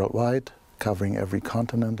 It is worldwide, covering every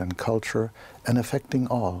continent and culture, and affecting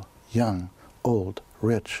all, young, old,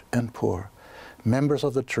 rich, and poor. Members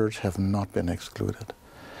of the church have not been excluded.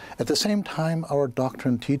 At the same time, our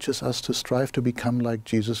doctrine teaches us to strive to become like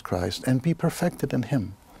Jesus Christ and be perfected in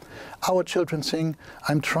him. Our children sing,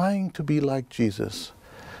 "I'm trying to be like Jesus."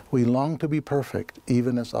 We long to be perfect,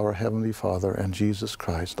 even as our Heavenly Father and Jesus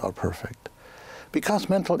Christ are perfect. Because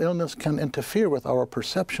mental illness can interfere with our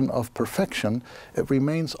perception of perfection, it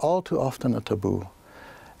remains all too often a taboo.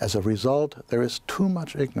 As a result, there is too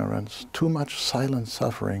much ignorance, too much silent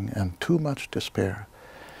suffering, and too much despair.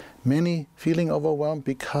 Many, feeling overwhelmed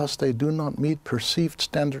because they do not meet perceived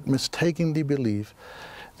standard, mistakenly believe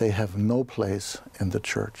they have no place in the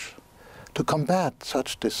church. To combat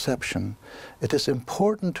such deception, it is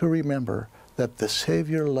important to remember that the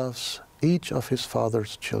Savior loves each of his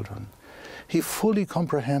Father's children. He fully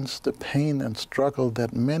comprehends the pain and struggle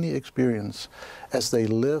that many experience as they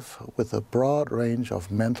live with a broad range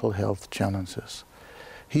of mental health challenges.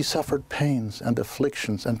 He suffered pains and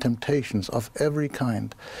afflictions and temptations of every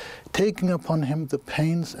kind, taking upon him the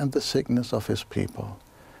pains and the sickness of his people.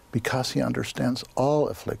 Because he understands all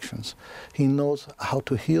afflictions, he knows how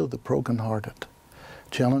to heal the brokenhearted.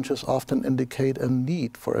 Challenges often indicate a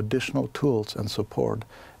need for additional tools and support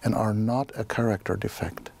and are not a character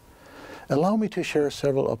defect. Allow me to share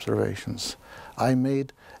several observations I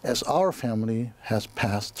made as our family has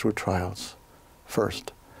passed through trials.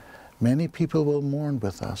 First, many people will mourn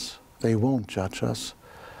with us. They won't judge us.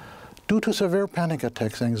 Due to severe panic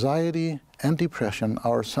attacks, anxiety, and depression,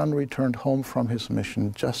 our son returned home from his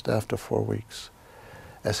mission just after 4 weeks.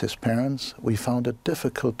 As his parents, we found it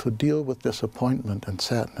difficult to deal with disappointment and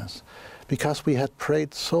sadness because we had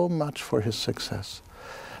prayed so much for his success.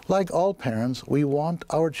 Like all parents, we want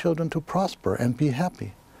our children to prosper and be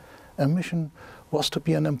happy. A mission was to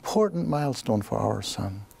be an important milestone for our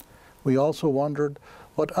son. We also wondered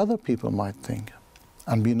what other people might think.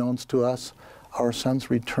 Unbeknownst to us, our son's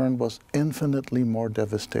return was infinitely more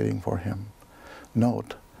devastating for him.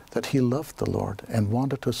 Note that he loved the Lord and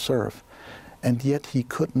wanted to serve, and yet he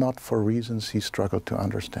could not for reasons he struggled to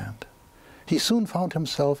understand. He soon found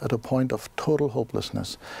himself at a point of total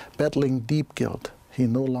hopelessness, battling deep guilt. He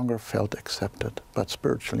no longer felt accepted, but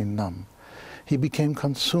spiritually numb. He became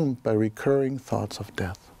consumed by recurring thoughts of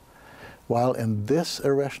death. While in this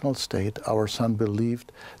irrational state, our son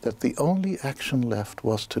believed that the only action left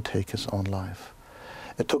was to take his own life.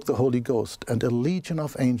 It took the Holy Ghost and a legion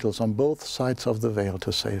of angels on both sides of the veil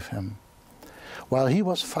to save him. While he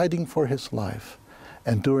was fighting for his life,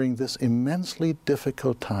 and during this immensely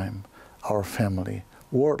difficult time, our family,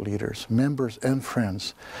 ward leaders, members, and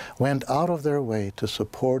friends went out of their way to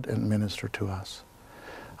support and minister to us.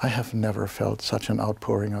 I have never felt such an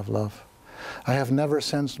outpouring of love. I have never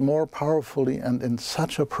sensed more powerfully and in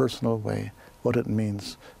such a personal way what it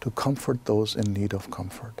means to comfort those in need of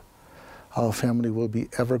comfort. Our family will be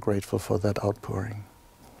ever grateful for that outpouring.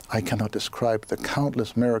 I cannot describe the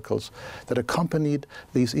countless miracles that accompanied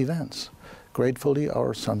these events. Gratefully,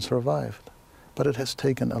 our son survived, but it has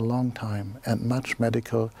taken a long time and much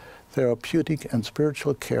medical, therapeutic, and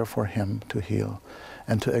spiritual care for him to heal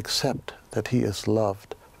and to accept that he is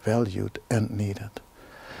loved, valued, and needed.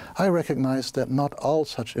 I recognize that not all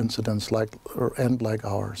such incidents end like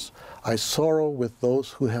ours. I sorrow with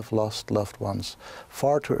those who have lost loved ones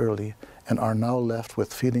far too early and are now left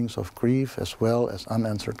with feelings of grief as well as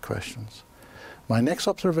unanswered questions. My next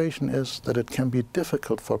observation is that it can be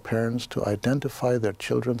difficult for parents to identify their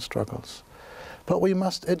children's struggles. But we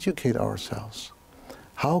must educate ourselves.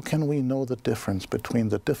 How can we know the difference between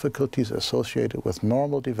the difficulties associated with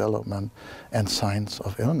normal development and signs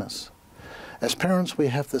of illness? As parents, we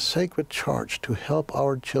have the sacred charge to help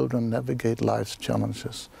our children navigate life's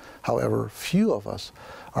challenges. However, few of us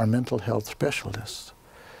are mental health specialists.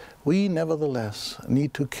 We, nevertheless,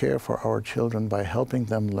 need to care for our children by helping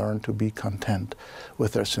them learn to be content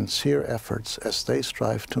with their sincere efforts as they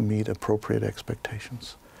strive to meet appropriate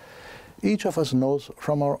expectations. Each of us knows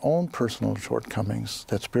from our own personal shortcomings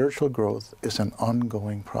that spiritual growth is an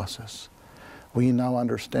ongoing process. We now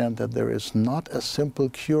understand that there is not a simple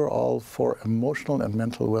cure-all for emotional and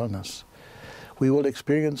mental wellness. We will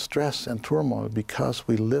experience stress and turmoil because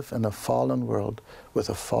we live in a fallen world with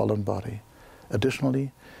a fallen body.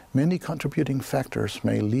 Additionally, many contributing factors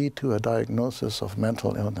may lead to a diagnosis of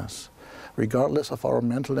mental illness. Regardless of our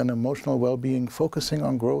mental and emotional well-being, focusing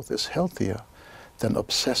on growth is healthier than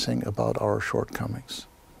obsessing about our shortcomings.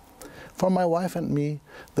 For my wife and me,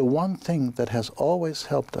 the one thing that has always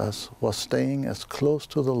helped us was staying as close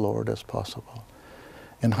to the Lord as possible.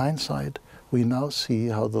 In hindsight, we now see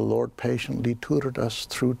how the Lord patiently tutored us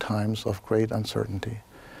through times of great uncertainty.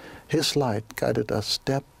 His light guided us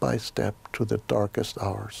step by step to the darkest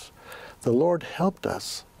hours. The Lord helped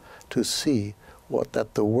us to see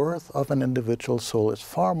that the worth of an individual soul is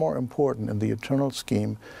far more important in the eternal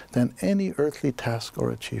scheme than any earthly task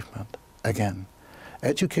or achievement. Again,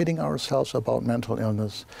 educating ourselves about mental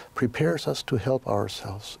illness prepares us to help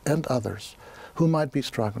ourselves and others who might be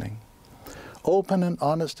struggling. Open and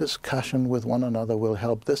honest discussion with one another will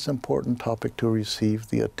help this important topic to receive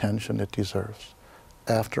the attention it deserves.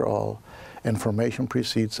 After all, information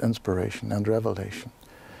precedes inspiration and revelation.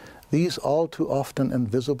 These all too often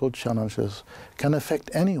invisible challenges can affect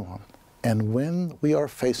anyone, and when we are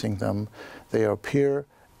facing them, they appear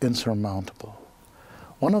insurmountable.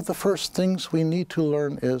 One of the first things we need to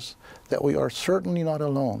learn is that we are certainly not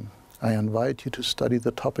alone. I invite you to study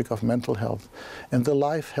the topic of mental health in the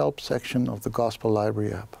Life Help section of the Gospel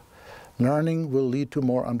Library app. Learning will lead to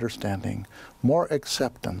more understanding, more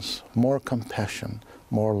acceptance, more compassion,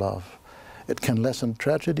 more love. It can lessen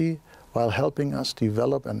tragedy while helping us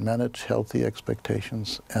develop and manage healthy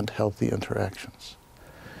expectations and healthy interactions.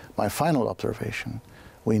 My final observation,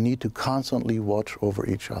 we need to constantly watch over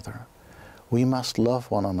each other. We must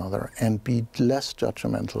love one another and be less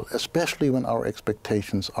judgmental, especially when our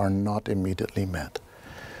expectations are not immediately met.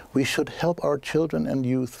 We should help our children and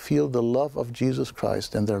youth feel the love of Jesus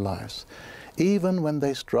Christ in their lives, even when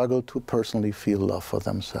they struggle to personally feel love for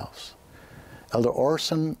themselves. Elder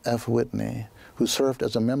Orson F. Whitney, who served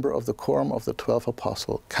as a member of the Quorum of the 12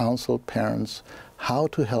 Apostles, counseled parents how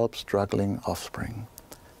to help struggling offspring.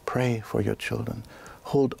 Pray for your children.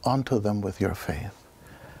 Hold on to them with your faith.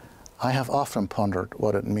 I have often pondered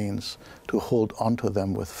what it means to hold on to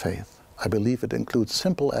them with faith. I believe it includes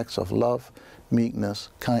simple acts of love, meekness,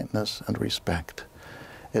 kindness, and respect.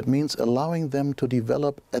 It means allowing them to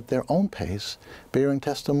develop at their own pace, bearing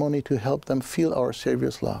testimony to help them feel our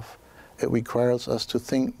Savior's love. It requires us to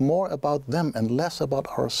think more about them and less about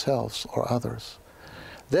ourselves or others.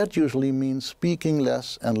 That usually means speaking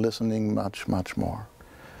less and listening much, much more.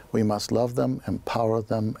 We must love them, empower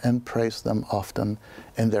them, and praise them often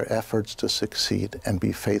in their efforts to succeed and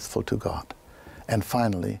be faithful to God. And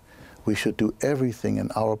finally, we should do everything in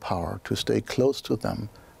our power to stay close to them,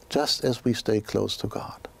 just as we stay close to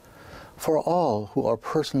God. For all who are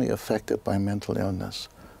personally affected by mental illness,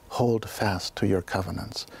 hold fast to your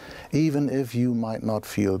covenants, even if you might not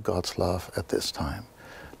feel God's love at this time.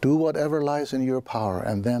 Do whatever lies in your power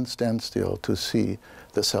and then stand still to see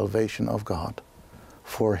the salvation of God,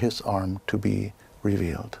 for His arm to be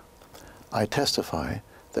revealed. I testify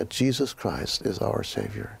that Jesus Christ is our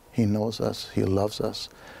Savior. He knows us, He loves us,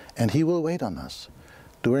 and He will wait on us.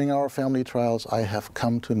 During our family trials, I have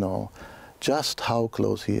come to know just how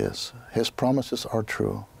close He is. His promises are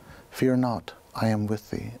true. Fear not, I am with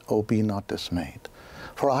thee. O be not dismayed.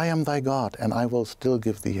 For I am thy God, and I will still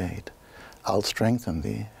give thee aid. I'll strengthen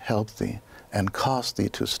thee, help thee, and cause thee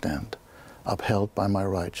to stand, upheld by my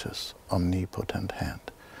righteous, omnipotent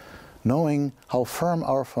hand. Knowing how firm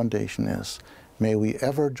our foundation is, may we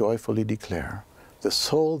ever joyfully declare, the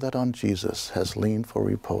soul that on Jesus has leaned for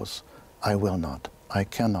repose, I will not, I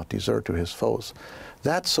cannot desert to his foes.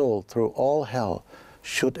 That soul through all hell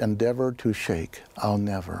should endeavor to shake, I'll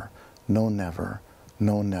never, no never,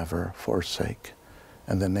 no never forsake.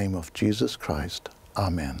 In the name of Jesus Christ,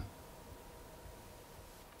 amen.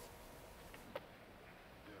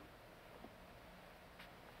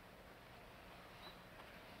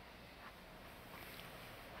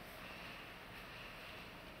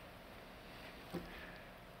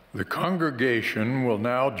 The congregation will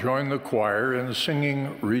now join the choir in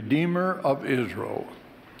singing Redeemer of Israel.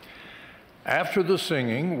 After the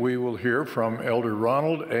singing, we will hear from Elder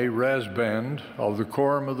Ronald A. Rasband of the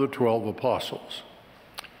Quorum of the 12 Apostles.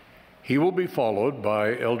 He will be followed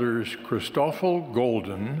by Elders Christoffel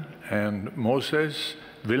Golden and Moisés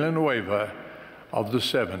Villanueva of the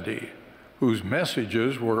 70, whose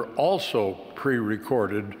messages were also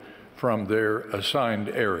pre-recorded from their assigned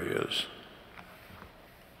areas.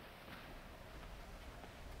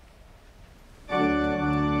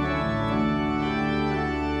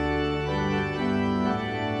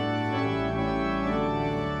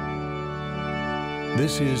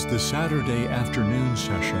 This is the Saturday afternoon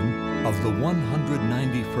session of the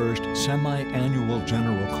 191st Semi-Annual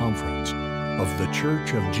General Conference of the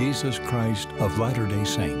Church of Jesus Christ of Latter-day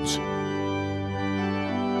Saints.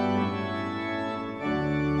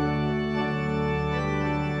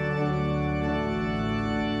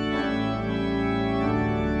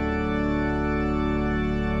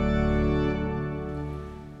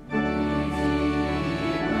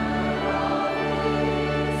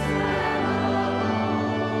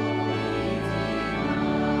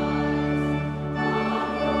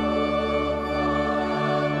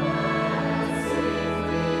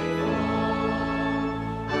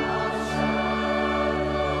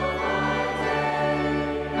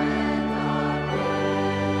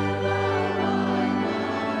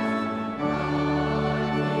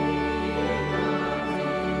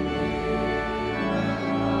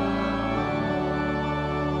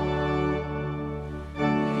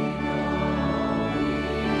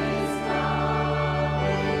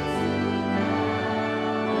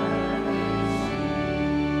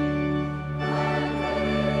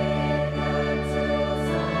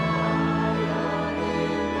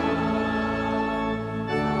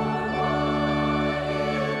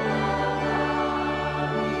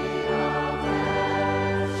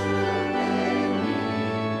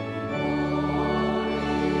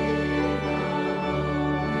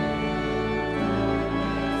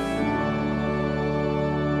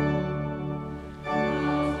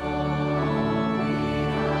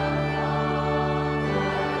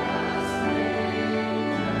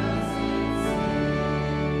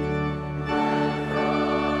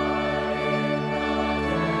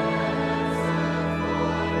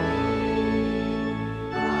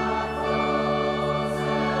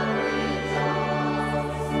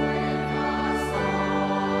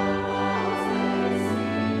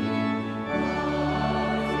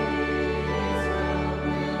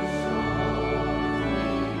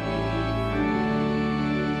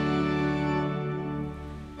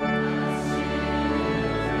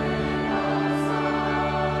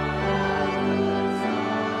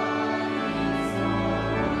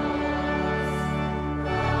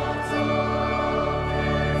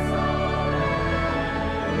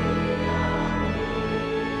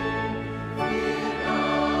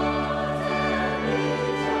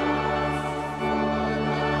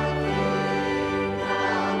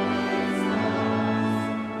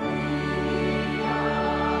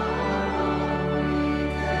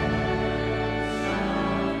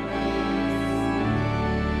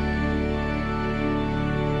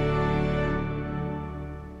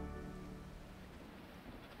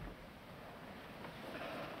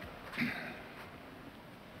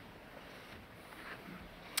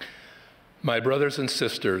 My brothers and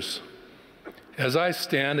sisters, as I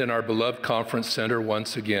stand in our beloved conference center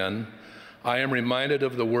once again, I am reminded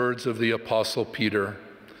of the words of the Apostle Peter,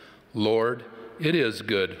 Lord, it is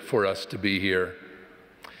good for us to be here.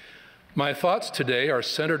 My thoughts today are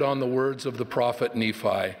centered on the words of the prophet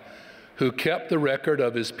Nephi, who kept the record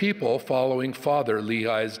of his people following Father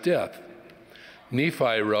Lehi's death.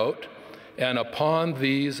 Nephi wrote, "And upon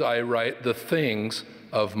these I write the things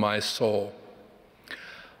of my soul."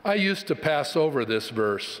 I used to pass over this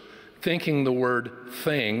verse, thinking the word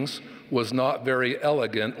things was not very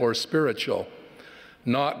elegant or spiritual,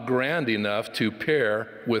 not grand enough to pair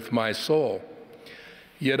with my soul.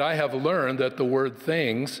 Yet I have learned that the word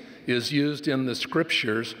things is used in the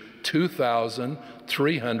scriptures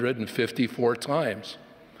 2,354 times.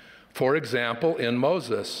 For example, in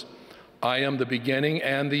Moses, I am the beginning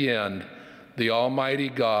and the end, the Almighty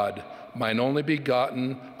God, mine only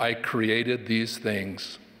begotten, I created these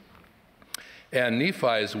things. And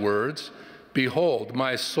Nephi's words, behold,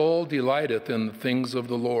 my soul delighteth in the things of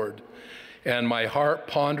the Lord, and my heart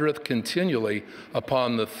pondereth continually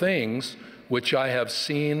upon the things which I have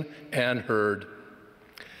seen and heard.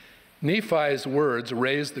 Nephi's words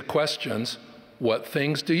raise the questions, what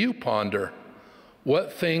things do you ponder?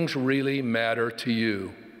 What things really matter to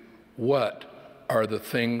you? What are the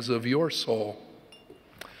things of your soul?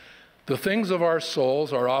 The things of our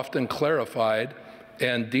souls are often clarified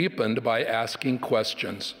and deepened by asking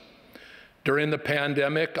questions. During the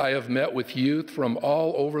pandemic, I have met with youth from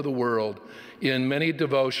all over the world in many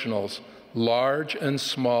devotionals, large and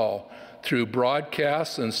small, through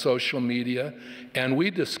broadcasts and social media, and we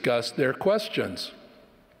discussed their questions.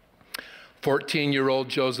 14-year-old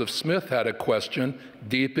Joseph Smith had a question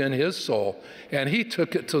deep in his soul, and he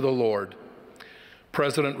took it to the Lord.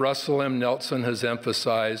 President Russell M. Nelson has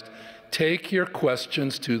emphasized, take your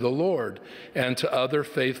questions to the Lord and to other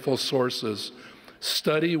faithful sources.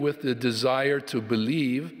 Study with the desire to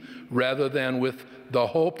believe rather than with the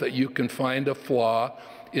hope that you can find a flaw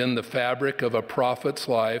in the fabric of a prophet's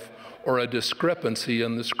life or a discrepancy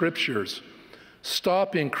in the scriptures.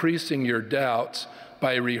 Stop increasing your doubts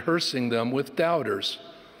by rehearsing them with doubters.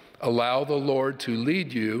 Allow the Lord to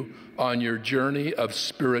lead you on your journey of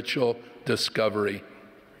spiritual discovery.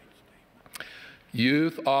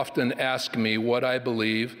 Youth often ask me what I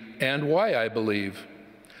believe and why I believe.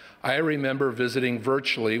 I remember visiting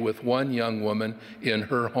virtually with one young woman in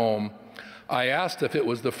her home. I asked if it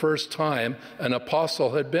was the first time an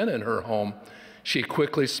apostle had been in her home. She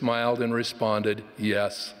quickly smiled and responded,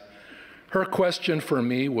 yes. Her question for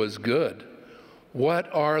me was good.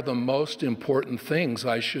 What are the most important things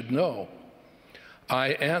I should know? I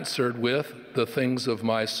answered with the things of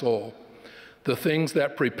my soul, the things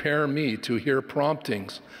that prepare me to hear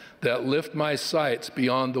promptings, that lift my sights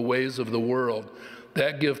beyond the ways of the world,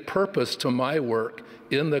 that give purpose to my work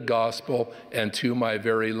in the gospel and to my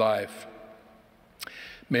very life.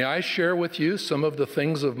 May I share with you some of the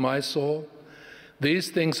things of my soul?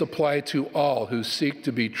 These things apply to all who seek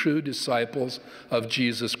to be true disciples of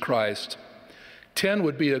Jesus Christ. 10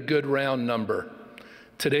 would be a good round number.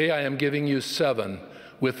 Today I am giving you 7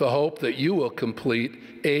 with the hope that you will complete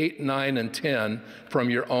 8, 9, and 10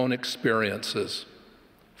 from your own experiences.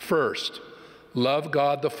 First, love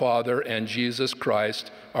God the Father and Jesus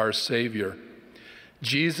Christ, our Savior.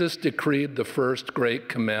 Jesus decreed the first great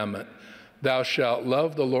commandment. Thou shalt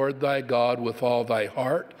love the Lord thy God with all thy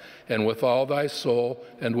heart and with all thy soul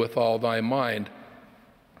and with all thy mind.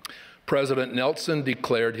 President Nelson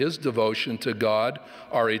declared his devotion to God,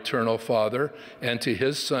 our eternal Father, and to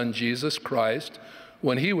his Son, Jesus Christ,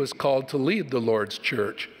 when he was called to lead the Lord's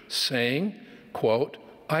church, saying, quote,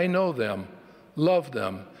 I know them, love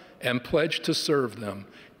them, and pledge to serve them,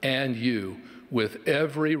 and you, with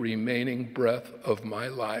every remaining breath of my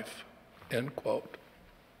life, end quote.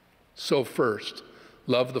 So first,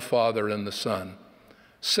 love the Father and the Son.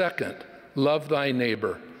 Second, love thy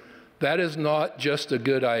neighbor. That is not just a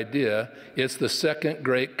good idea, it's the second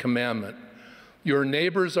great commandment. Your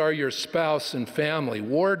neighbors are your spouse and family,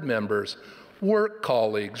 ward members, work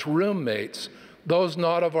colleagues, roommates, those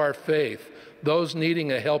not of our faith, those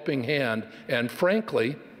needing a helping hand, and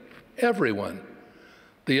frankly, everyone.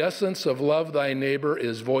 The essence of love thy neighbor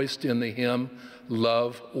is voiced in the hymn,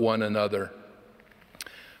 Love One Another.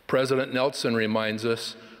 President Nelson reminds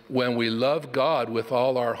us, when we love God with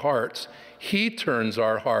all our hearts, he turns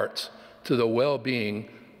our hearts to the well-being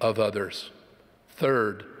of others.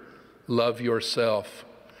 Third, love yourself.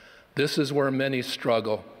 This is where many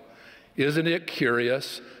struggle. Isn't it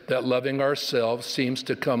curious that loving ourselves seems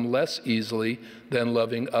to come less easily than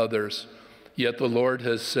loving others? Yet the Lord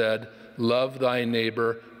has said, love thy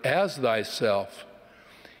neighbor as thyself.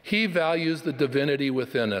 He values the divinity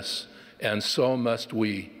within us, and so must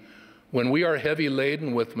we. When we are heavy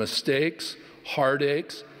laden with mistakes,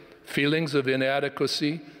 heartaches, feelings of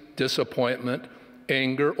inadequacy, disappointment,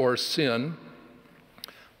 anger, or sin,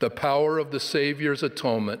 the power of the Savior's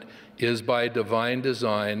atonement is by divine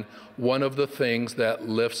design one of the things that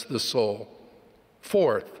lifts the soul.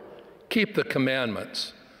 Fourth, keep the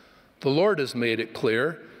commandments. The Lord has made it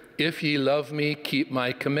clear, if ye love me, keep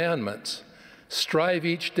my commandments. Strive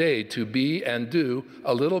each day to be and do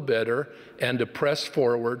a little better and to press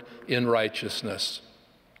forward in righteousness.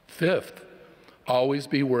 Fifth, always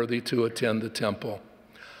be worthy to attend the temple.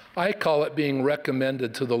 I call it being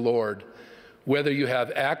recommended to the Lord. Whether you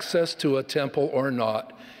have access to a temple or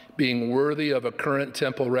not, being worthy of a current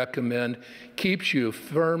temple recommend keeps you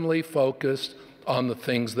firmly focused on the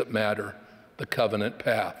things that matter, the covenant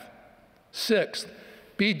path. Sixth,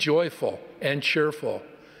 be joyful and cheerful.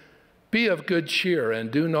 Be of good cheer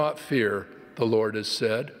and do not fear, the Lord has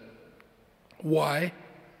said. Why?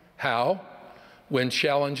 How? When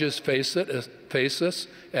challenges face us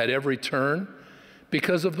at every turn?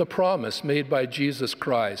 Because of the promise made by Jesus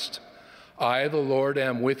Christ. I, the Lord,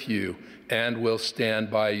 am with you and will stand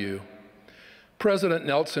by you. President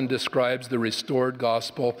Nelson describes the restored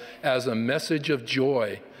gospel as a message of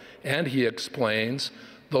joy, and he explains,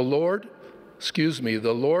 the Lord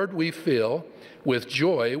we feel with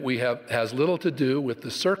joy has little to do with the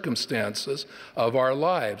circumstances of our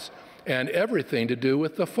lives and everything to do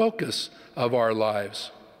with the focus of our lives.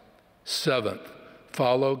 Seventh,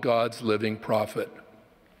 follow God's living prophet.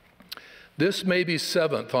 This may be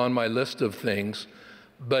seventh on my list of things,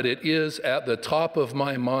 but it is at the top of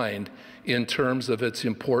my mind in terms of its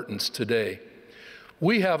importance today.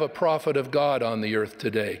 We have a prophet of God on the earth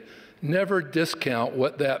today. Never discount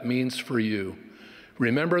what that means for you.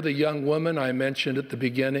 Remember the young woman I mentioned at the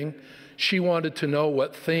beginning? She wanted to know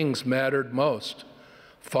what things mattered most.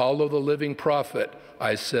 Follow the living prophet,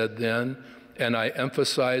 I said then, and I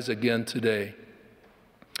emphasize again today.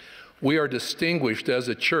 We are distinguished as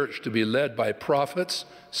a church to be led by prophets,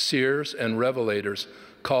 seers, and revelators,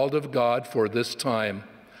 called of God for this time.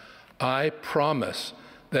 I promise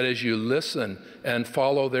that as you listen and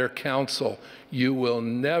follow their counsel, you will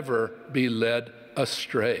never be led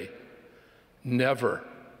astray. Never.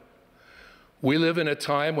 We live in a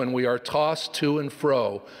time when we are tossed to and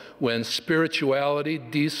fro, when spirituality,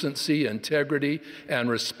 decency, integrity, and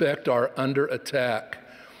respect are under attack.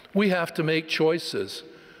 We have to make choices.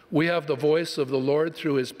 We have the voice of the Lord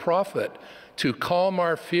through his prophet to calm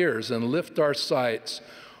our fears and lift our sights.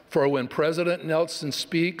 For when President Nelson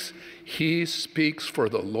speaks, he speaks for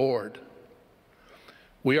the Lord.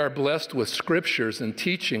 We are blessed with scriptures and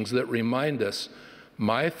teachings that remind us,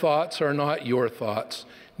 my thoughts are not your thoughts,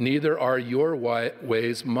 neither are your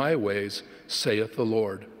ways my ways, saith the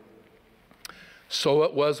Lord. So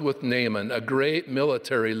it was with Naaman, a great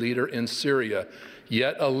military leader in Syria,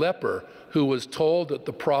 yet a leper, who was told that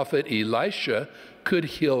the prophet Elisha could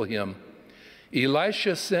heal him.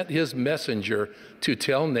 Elisha sent his messenger to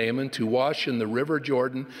tell Naaman to wash in the river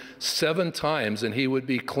Jordan 7 times and he would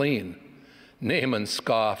be clean. Naaman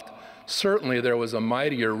scoffed. Certainly there was a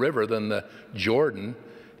mightier river than the Jordan,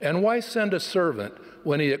 and why send a servant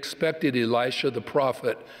when he expected Elisha the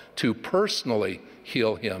prophet to personally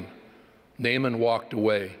heal him? Naaman walked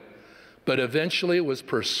away, but eventually was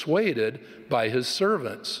persuaded by his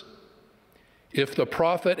servants. If the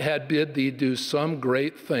prophet had bid thee do some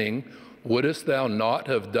great thing, wouldest thou not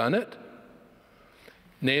have done it?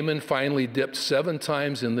 Naaman finally dipped 7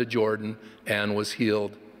 times in the Jordan and was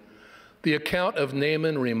healed. The account of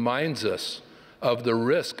Naaman reminds us of the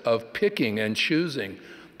risk of picking and choosing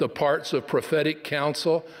the parts of prophetic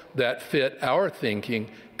counsel that fit our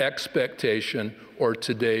thinking, expectation, or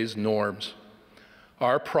today's norms.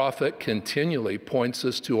 Our prophet continually points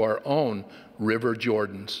us to our own river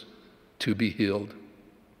Jordans to be healed.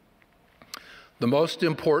 The most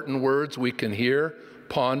important words we can hear,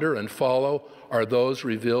 ponder, and follow are those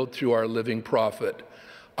revealed through our living prophet.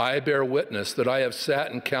 I bear witness that I have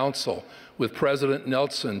sat in council with President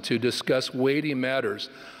Nelson to discuss weighty matters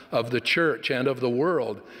of the church and of the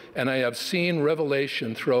world, and I have seen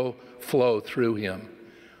revelation flow through him.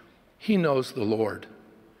 He knows the Lord.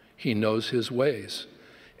 He knows his ways,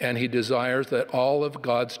 and he desires that all of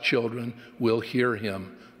God's children will hear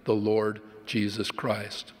him, the Lord Jesus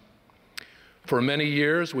Christ. For many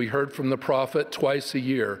years, we heard from the prophet twice a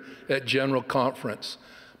year at General Conference.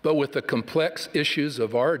 But with the complex issues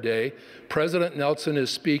of our day, President Nelson is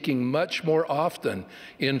speaking much more often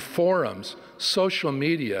in forums, social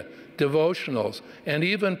media, devotionals, and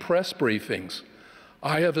even press briefings.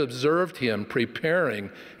 I have observed him preparing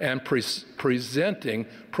and presenting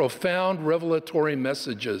profound revelatory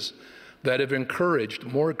messages that have encouraged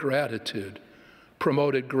more gratitude,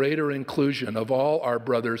 promoted greater inclusion of all our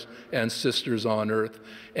brothers and sisters on earth,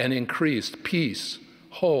 and increased peace,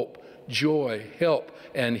 hope, joy, help,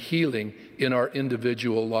 and healing in our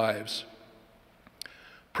individual lives.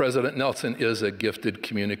 President Nelson is a gifted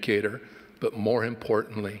communicator, but more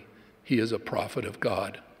importantly, he is a prophet of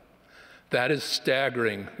God. That is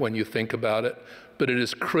staggering when you think about it, but it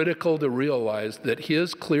is critical to realize that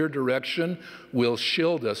his clear direction will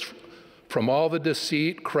shield us from all the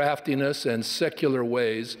deceit, craftiness, and secular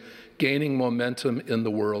ways gaining momentum in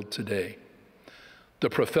the world today. The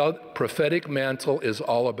prophetic mantle is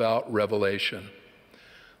all about revelation.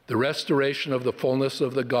 The restoration of the fullness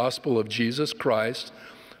of the gospel of Jesus Christ,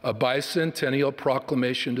 a bicentennial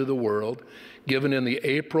proclamation to the world, given in the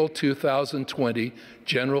April 2020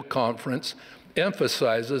 General Conference,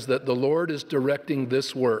 emphasizes that the Lord is directing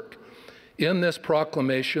this work. In this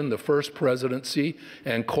proclamation, the First Presidency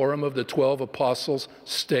and Quorum of the 12 Apostles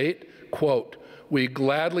state, quote, "We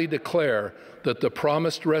gladly declare that the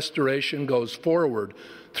promised restoration goes forward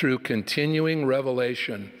through continuing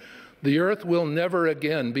revelation. The earth will never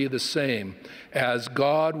again be the same, as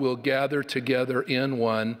God will gather together in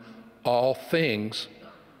one all things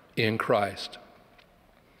in Christ."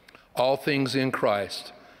 All things in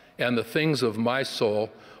Christ, and the things of my soul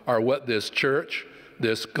are what this church,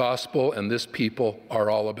 this gospel, and this people are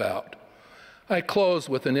all about. I close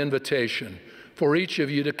with an invitation for each of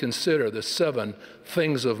you to consider the 7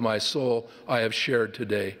 things of my soul I have shared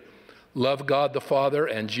today. Love God the Father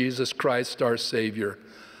and Jesus Christ our Savior.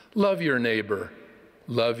 Love your neighbor.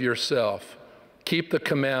 Love yourself. Keep the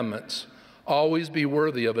commandments. Always be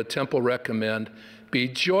worthy of a temple recommend. Be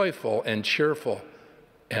joyful and cheerful,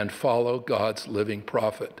 and follow God's living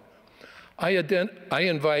prophet. I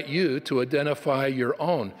invite you to identify your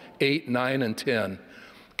own 8, 9, and 10.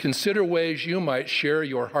 Consider ways you might share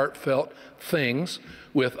your heartfelt things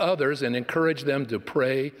with others and encourage them to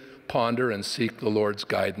pray, ponder, and seek the Lord's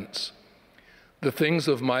guidance. The things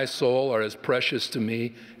of my soul are as precious to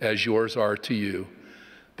me as yours are to you.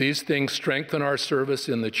 These things strengthen our service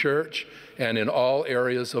in the church and in all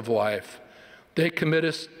areas of life. They commit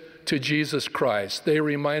us to Jesus Christ. They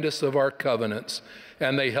remind us of our covenants,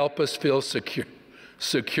 and they help us feel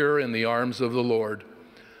secure in the arms of the Lord.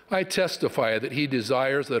 I testify that he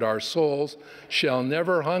desires that our souls shall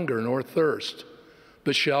never hunger nor thirst,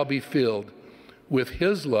 but shall be filled with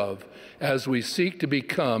his love as we seek to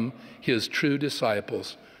become his true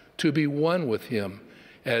disciples, to be one with him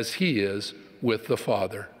as he is with the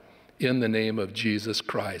Father. In the name of Jesus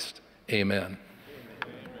Christ, amen.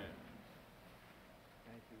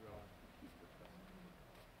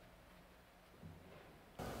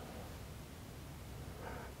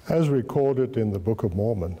 As recorded in the Book of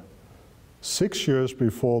Mormon, 6 years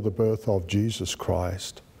before the birth of Jesus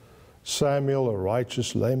Christ, Samuel, a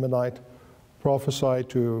righteous Lamanite, prophesied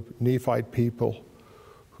to Nephite people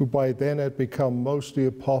who by then had become mostly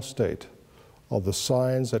apostate of the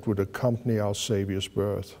signs that would accompany our Savior's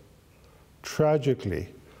birth. Tragically,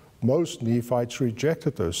 most Nephites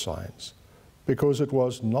rejected those signs because it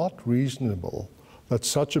was not reasonable that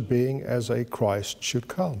such a being as a Christ should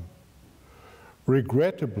come.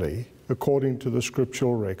 Regrettably, according to the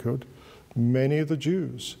scriptural record, many of the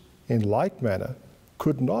Jews, in like manner,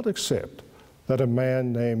 could not accept that a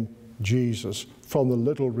man named Jesus from the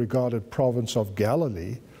little regarded province of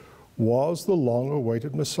Galilee was the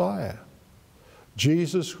long-awaited Messiah.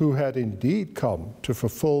 Jesus, who had indeed come to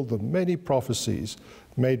fulfill the many prophecies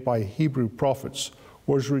made by Hebrew prophets,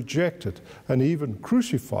 was rejected and even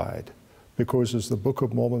crucified because, as the Book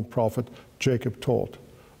of Mormon prophet Jacob taught,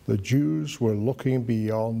 the Jews were looking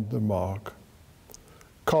beyond the mark.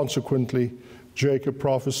 Consequently, Jacob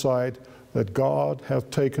prophesied that God hath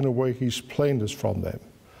taken away his plainness from them,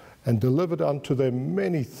 and delivered unto them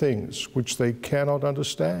many things which they cannot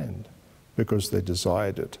understand, because they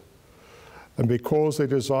desired it. And because they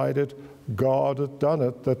desired it, God hath done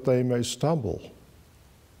it that they may stumble.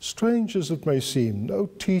 Strange as it may seem, no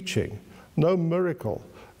teaching, no miracle,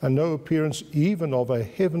 and no appearance even of a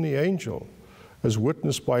heavenly angel, as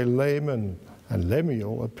witnessed by Laman and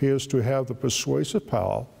Lemuel, appears to have the persuasive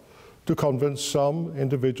power to convince some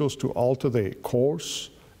individuals to alter their course,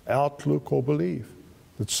 outlook, or belief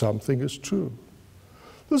that something is true.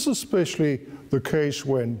 This is especially the case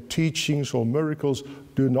when teachings or miracles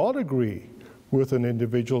do not agree with an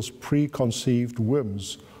individual's preconceived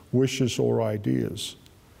whims, wishes, or ideas.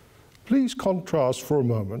 Please contrast for a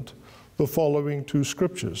moment the following two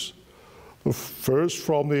scriptures. The first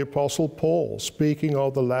from the Apostle Paul, speaking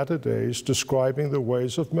of the latter days, describing the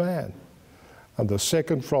ways of man. And the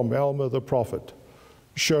second from Alma the prophet,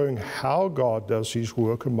 showing how God does his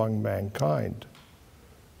work among mankind.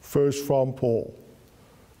 First from Paul,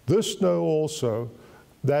 this know also,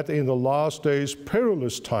 that in the last days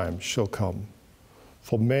perilous times shall come.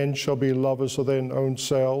 For men shall be lovers of their own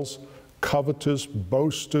selves, covetous,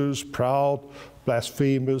 boasters, proud,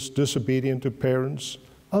 blasphemers, disobedient to parents,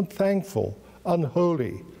 unthankful,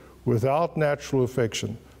 unholy, without natural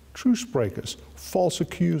affection, truce breakers, false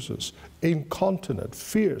accusers, incontinent,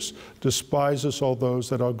 fierce, despisers of those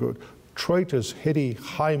that are good, traitors, heady,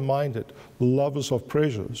 high-minded, lovers of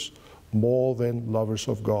pleasures, more than lovers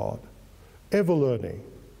of God, ever learning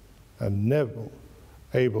and never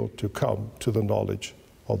able to come to the knowledge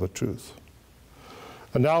of the truth.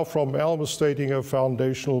 And now from Alma stating a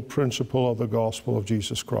foundational principle of the gospel of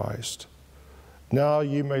Jesus Christ. Now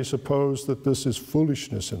ye may suppose that this is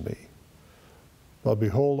foolishness in me. But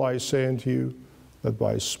behold, I say unto you, that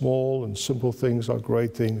by small and simple things are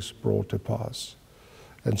great things brought to pass.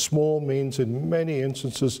 And small means in many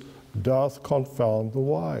instances doth confound the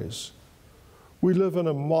wise. We live in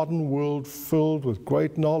a modern world filled with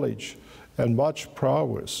great knowledge and much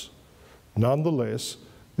prowess. Nonetheless,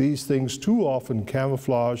 these things too often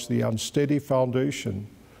camouflage the unsteady foundation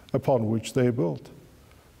upon which they are built.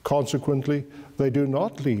 Consequently, they do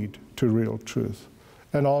not lead to real truth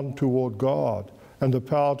and on toward God and the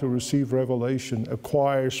power to receive revelation,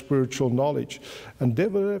 acquire spiritual knowledge, and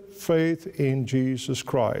develop faith in Jesus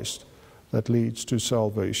Christ that leads to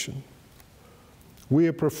salvation. We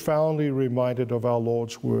are profoundly reminded of our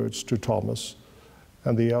Lord's words to Thomas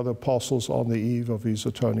and the other apostles on the eve of his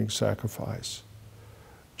atoning sacrifice.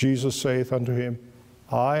 Jesus saith unto him,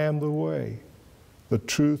 I am the way, the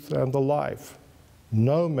truth, and the life.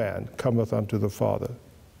 No man cometh unto the Father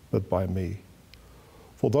but by me.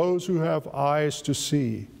 For those who have eyes to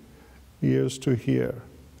see, ears to hear,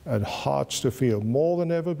 and hearts to feel, more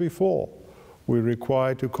than ever before, we're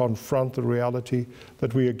required to confront the reality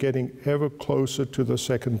that we are getting ever closer to the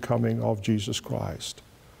second coming of Jesus Christ.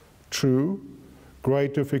 True,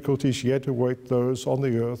 great difficulties yet await those on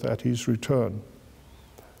the earth at his return.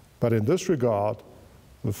 But in this regard,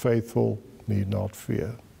 the faithful need not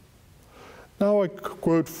fear. Now I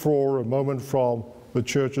quote for a moment from the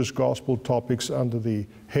Church's gospel topics under the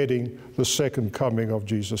heading, The Second Coming of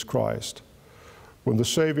Jesus Christ. When the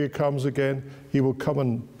Savior comes again, he will come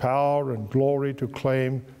in power and glory to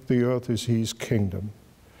claim the earth as his kingdom.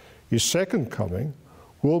 His second coming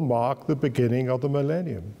will mark the beginning of the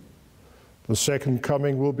millennium. The second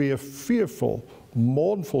coming will be a fearful,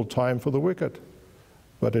 mournful time for the wicked,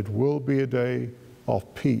 but it will be a day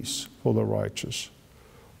of peace for the righteous.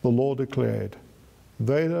 The Lord declared,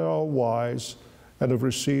 they that are wise and have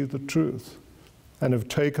received the truth, and have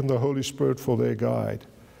taken the Holy Spirit for their guide,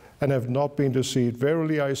 and have not been deceived,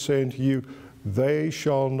 verily I say unto you, they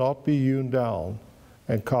shall not be hewn down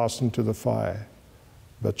and cast into the fire,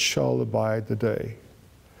 but shall abide the day.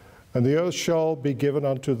 And the earth shall be given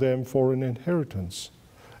unto them for an inheritance,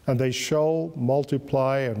 and they shall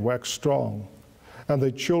multiply and wax strong, and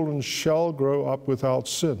their children shall grow up without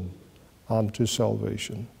sin unto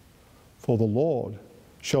salvation. For the Lord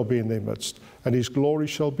shall be in their midst, and his glory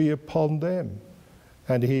shall be upon them,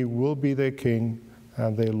 and he will be their king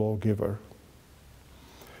and their lawgiver.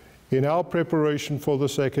 In our preparation for the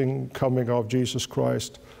second coming of Jesus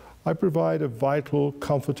Christ, I provide a vital,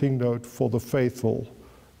 comforting note for the faithful,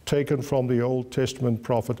 taken from the Old Testament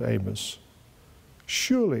prophet Amos.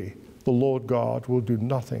 Surely the Lord God will do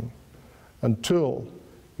nothing until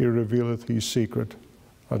he revealeth his secret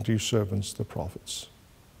unto his servants the prophets.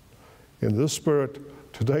 In this spirit,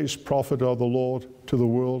 today's prophet of the Lord to the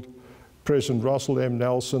world, President Russell M.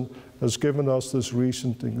 Nelson, has given us this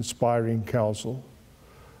recent inspiring counsel.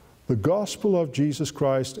 The gospel of Jesus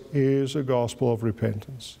Christ is a gospel of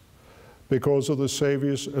repentance. Because of the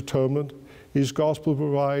Savior's atonement, his gospel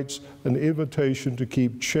provides an invitation to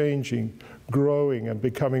keep changing, growing, and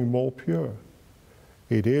becoming more pure.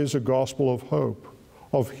 It is a gospel of hope,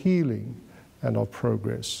 of healing, and of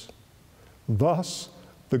progress. Thus,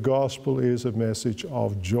 the gospel is a message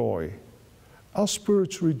of joy. Our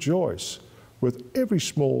spirits rejoice with every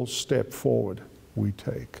small step forward we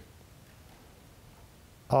take.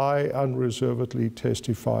 I unreservedly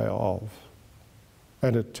testify of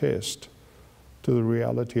and attest to the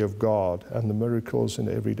reality of God and the miracles in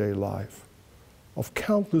everyday life, of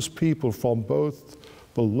countless people from both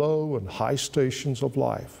the low and high stations of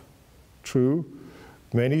life. True,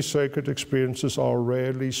 many sacred experiences are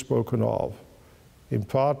rarely spoken of, in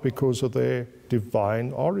part because of their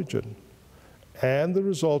divine origin. and the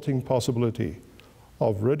resulting possibility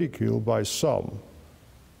of ridicule by some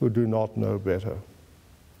who do not know better.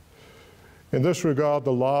 In this regard,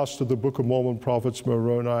 the last of the Book of Mormon prophets,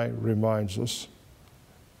 Moroni, reminds us,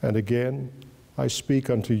 "And again, I speak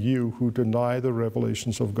unto you who deny the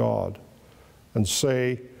revelations of God, and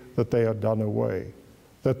say that they are done away,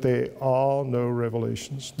 that there are no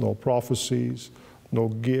revelations, nor prophecies, nor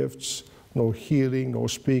gifts, nor healing, nor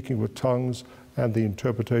speaking with tongues, and the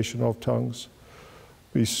interpretation of tongues.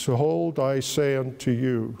 Behold, I say unto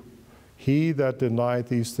you, he that denieth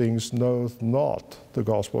these things knoweth not the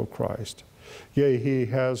gospel of Christ. Yea, he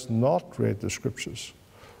has not read the Scriptures.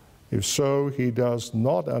 If so, he does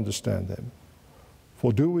not understand them.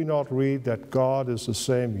 For do we not read that God is the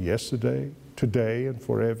same yesterday, today, and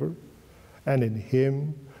forever? And in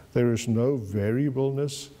him there is no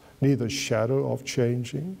variableness, neither shadow of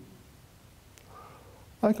changing."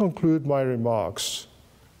 I conclude my remarks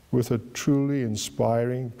with a truly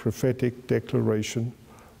inspiring prophetic declaration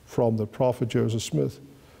from the prophet Joseph Smith,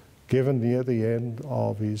 given near the end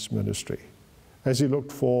of his ministry, as he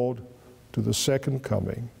looked forward to the second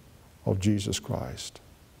coming of Jesus Christ.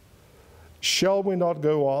 "Shall we not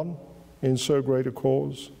go on in so great a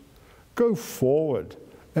cause? Go forward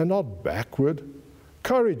and not backward.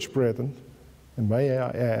 Courage, brethren," and may I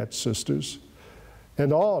add, sisters,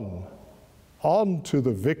 "and on to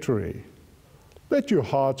the victory. Let your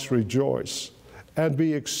hearts rejoice and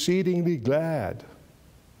be exceedingly glad,"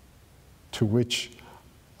 to which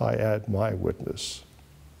I add my witness.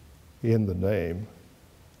 In the name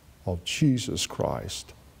of Jesus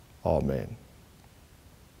Christ, amen.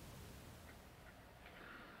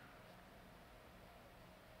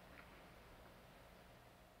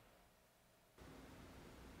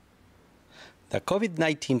 The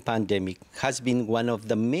COVID-19 pandemic has been one of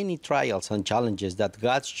the many trials and challenges that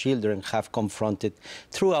God's children have confronted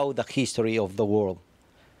throughout the history of the world.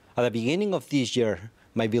 At the beginning of this year,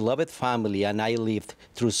 my beloved family and I lived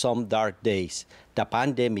through some dark days. The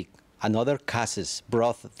pandemic and other causes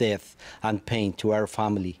brought death and pain to our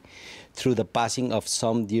family through the passing of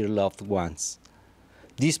some dear loved ones.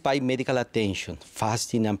 Despite medical attention,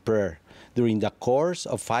 fasting, and prayer, during the course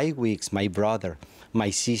of 5 weeks, my brother, my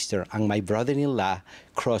sister, and my brother-in-law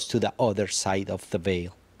crossed to the other side of the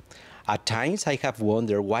veil. At times I have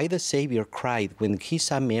wondered why the Savior cried when he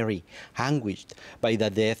saw Mary anguished by the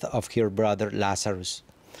death of her brother Lazarus,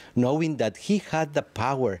 knowing that he had the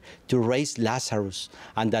power to raise Lazarus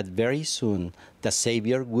and that very soon the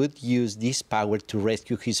Savior would use this power to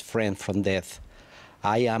rescue his friend from death.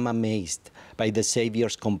 I am amazed by the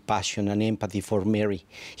Savior's compassion and empathy for Mary.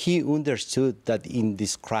 He understood that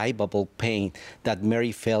indescribable pain that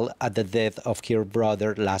Mary felt at the death of her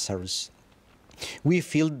brother Lazarus. We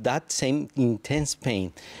feel that same intense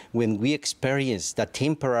pain when we experience the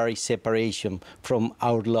temporary separation from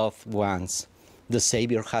our loved ones. The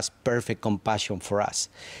Savior has perfect compassion for us.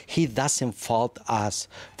 He doesn't fault us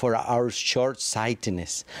for our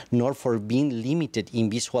short-sightedness, nor for being limited in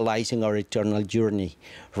visualizing our eternal journey.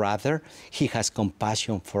 Rather, He has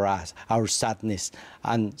compassion for us, our sadness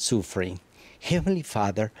and suffering. Heavenly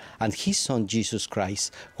Father and His Son Jesus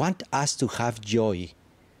Christ want us to have joy.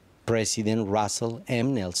 President Russell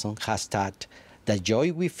M. Nelson has taught, "The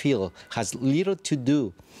joy we feel has little to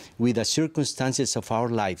do with the circumstances of our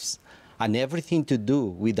lives, and everything to do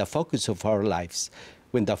with the focus of our lives.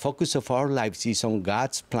 When the focus of our lives is on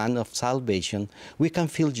God's plan of salvation, we can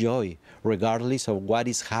feel joy regardless of what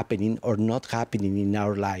is happening or not happening in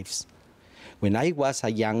our lives." When I was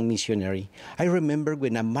a young missionary, I remember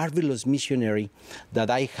when a marvelous missionary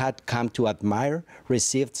that I had come to admire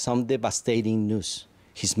received some devastating news.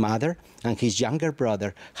 His mother and his younger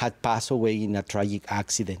brother had passed away in a tragic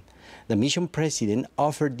accident. The mission president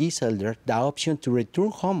offered this elder the option to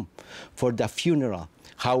return home for the funeral.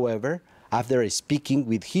 However, after speaking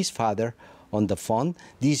with his father on the phone,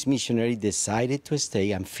 this missionary decided to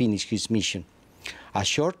stay and finish his mission. A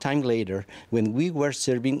short time later, when we were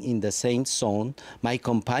serving in the same zone, my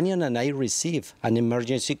companion and I received an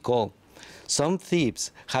emergency call. Some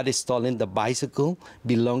thieves had stolen the bicycle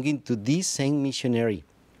belonging to this same missionary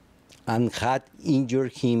and had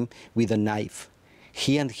injured him with a knife.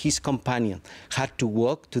 He and his companion had to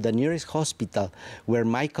walk to the nearest hospital where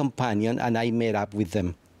my companion and I met up with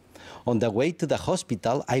them. On the way to the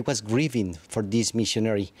hospital, I was grieving for this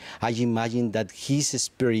missionary. I imagined that his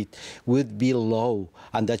spirit would be low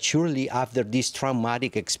and that surely after this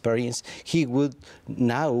traumatic experience, he would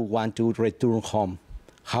now want to return home.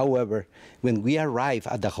 However, when we arrived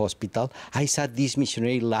at the hospital, I saw this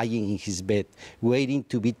missionary lying in his bed, waiting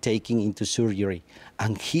to be taken into surgery,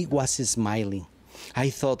 and he was smiling. I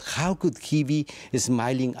thought, how could he be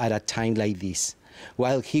smiling at a time like this?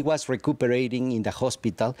 While he was recuperating in the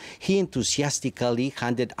hospital, he enthusiastically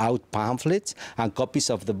handed out pamphlets and copies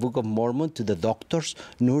of the Book of Mormon to the doctors,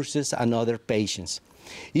 nurses, and other patients.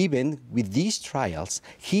 Even with these trials,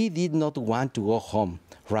 he did not want to go home.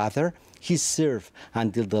 Rather, he served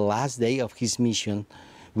until the last day of his mission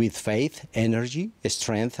with faith, energy,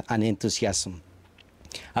 strength, and enthusiasm.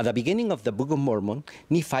 At the beginning of the Book of Mormon,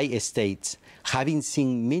 Nephi states, having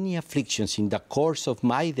seen many afflictions in the course of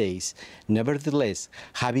my days, nevertheless,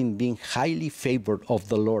 having been highly favored of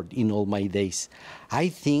the Lord in all my days. I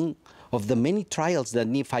think of the many trials that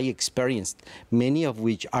Nephi experienced, many of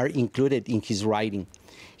which are included in his writing.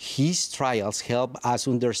 His trials help us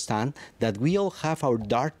understand that we all have our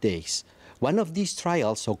dark days. One of these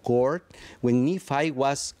trials occurred when Nephi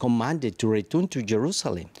was commanded to return to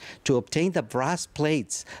Jerusalem to obtain the brass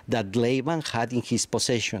plates that Laban had in his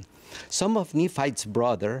possession. Some of Nephi's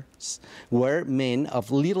brothers were men of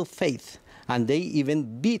little faith, and they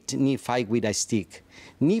even beat Nephi with a stick.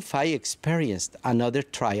 Nephi experienced another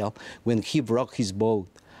trial when he broke his bow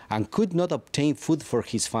and could not obtain food for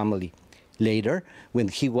his family. Later, when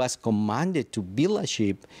he was commanded to build a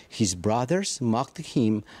ship, his brothers mocked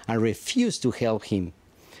him and refused to help him.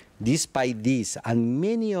 Despite this and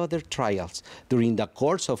many other trials during the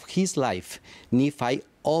course of his life, Nephi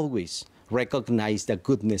always recognized the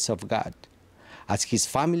goodness of God. As his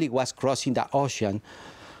family was crossing the ocean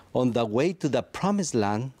on the way to the Promised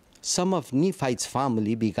Land, some of Nephi's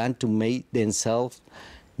family began to make themselves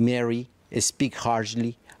merry, speak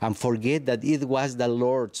harshly, and forget that it was the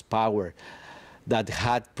Lord's power that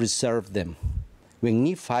had preserved them. When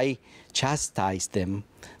Nephi chastised them,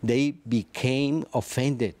 they became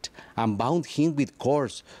offended and bound him with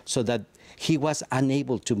cords so that he was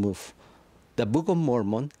unable to move. The Book of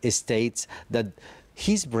Mormon states that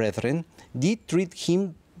his brethren did treat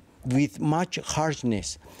him with much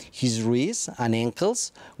harshness. His wrists and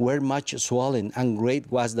ankles were much swollen, and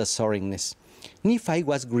great was the soreness. Nephi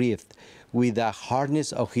was grieved with the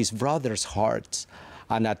hardness of his brothers' hearts,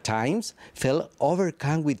 and at times felt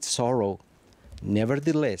overcome with sorrow.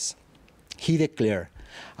 Nevertheless, he declared,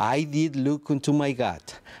 I did look unto my God,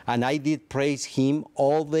 and I did praise him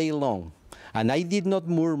all day long, and I did not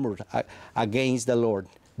murmur against the Lord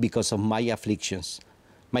because of my afflictions.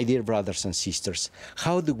 My dear brothers and sisters,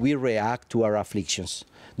 how do we react to our afflictions?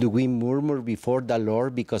 Do we murmur before the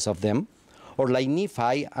Lord because of them? Or like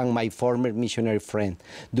Nephi and my former missionary friend,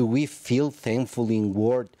 do we feel thankful in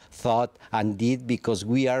word, thought, and deed because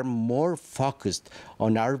we are more focused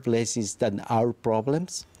on our blessings than our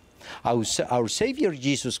problems? Our Savior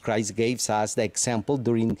Jesus Christ gave us the example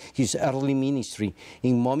during his early ministry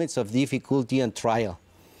in moments of difficulty and trial.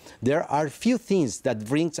 There are few things that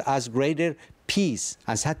brings us greater peace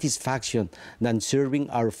and satisfaction than serving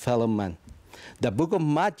our fellow man. The book of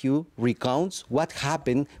Matthew recounts what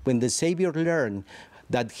happened when the Savior learned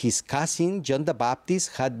that his cousin John the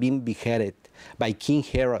Baptist had been beheaded by King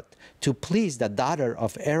Herod to please the daughter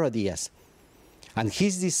of Herodias. And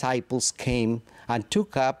his disciples came and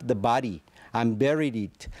took up the body and buried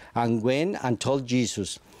it and went and told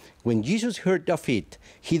Jesus. When Jesus heard of it,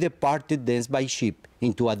 he departed thence by ship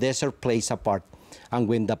into a desert place apart. And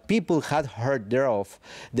when the people had heard thereof,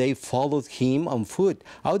 they followed him on foot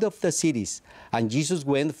out of the cities. And Jesus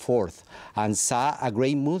went forth and saw a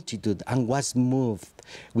great multitude and was moved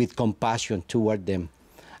with compassion toward them.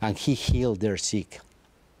 And he healed their sick.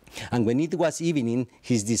 And when it was evening,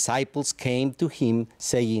 his disciples came to him,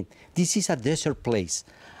 saying, This is a desert place,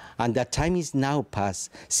 and the time is now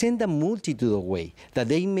past. Send the multitude away, that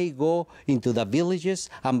they may go into the villages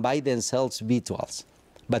and buy themselves victuals.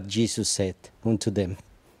 But Jesus said unto them,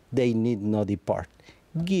 They need not depart.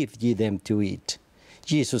 Give ye them to eat.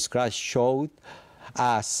 Jesus Christ showed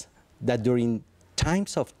us that during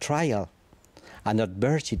times of trial and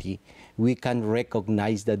adversity, we can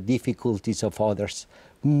recognize the difficulties of others,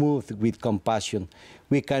 moved with compassion.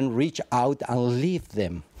 We can reach out and lift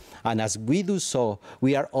them. And as we do so,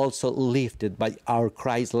 we are also lifted by our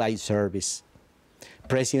Christ-like service.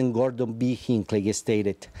 President Gordon B. Hinckley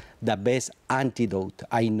stated, the best antidote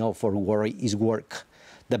I know for worry is work.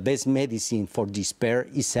 The best medicine for despair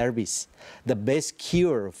is service. The best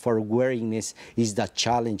cure for weariness is the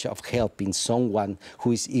challenge of helping someone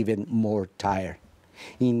who is even more tired.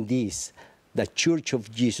 In this, the Church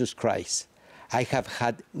of Jesus Christ, I have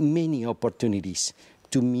had many opportunities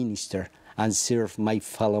to minister and serve my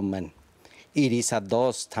fellow men. It is at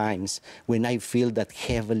those times when I feel that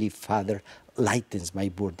Heavenly Father lightens my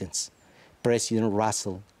burdens. President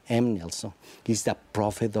Russell M. Nelson is the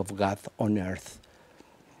prophet of God on earth.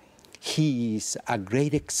 He is a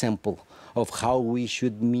great example of how we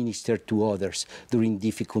should minister to others during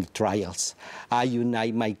difficult trials. I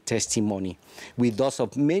unite my testimony with those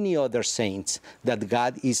of many other saints that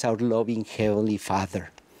God is our loving Heavenly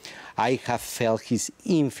Father. I have felt His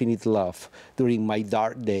infinite love during my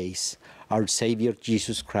dark days. Our Savior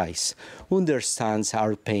Jesus Christ understands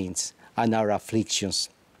our pains and our afflictions.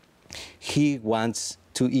 He wants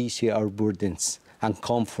to ease our burdens and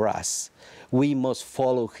comfort us. We must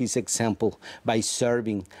follow His example by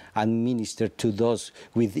serving and minister to those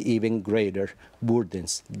with even greater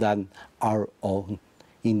burdens than our own.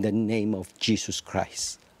 In the name of Jesus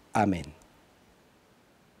Christ. Amen.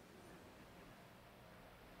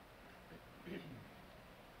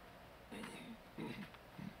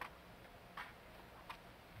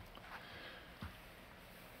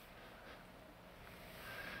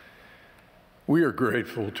 We are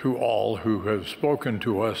grateful to all who have spoken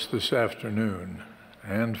to us this afternoon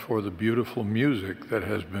and for the beautiful music that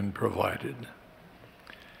has been provided.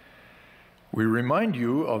 We remind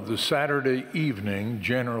you of the Saturday evening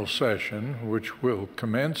general session, which will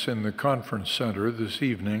commence in the conference center this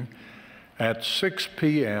evening at 6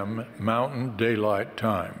 p.m. Mountain Daylight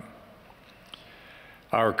Time.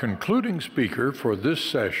 Our concluding speaker for this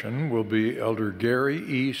session will be Elder Gary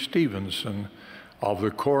E. Stevenson of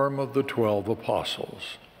the Quorum of the 12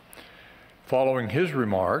 Apostles. Following his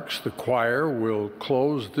remarks, the choir will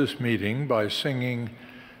close this meeting by singing,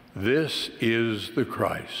 "This is the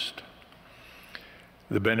Christ."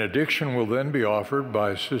 The benediction will then be offered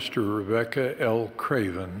by Sister Rebecca L.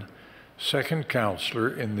 Craven, second counselor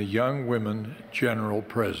in the Young Women General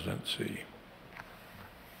Presidency.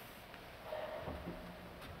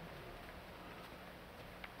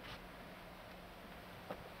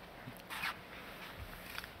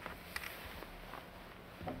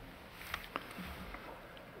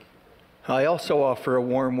 I also offer a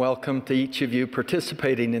warm welcome to each of you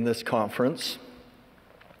participating in this conference.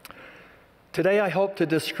 Today I hope to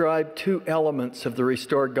describe two elements of the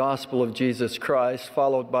restored gospel of Jesus Christ,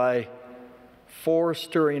 followed by four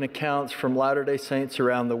stirring accounts from Latter-day Saints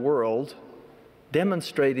around the world,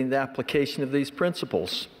 demonstrating the application of these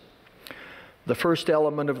principles. The first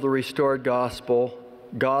element of the restored gospel,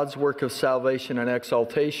 God's work of salvation and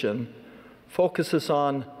exaltation, focuses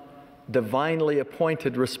on divinely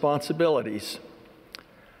appointed responsibilities.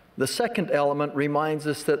 The second element reminds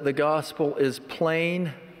us that the gospel is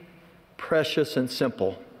plain, precious, and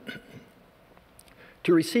simple.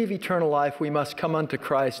 To receive eternal life, we must come unto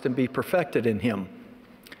Christ and be perfected in Him.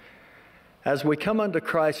 As we come unto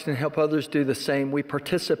Christ and help others do the same, we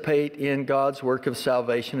participate in God's work of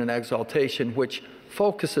salvation and exaltation, which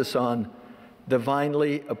focuses on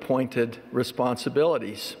divinely appointed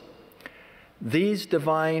responsibilities. These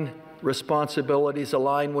divine responsibilities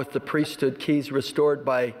align with the priesthood keys restored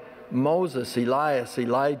by Moses, Elias,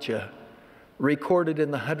 Elijah, recorded in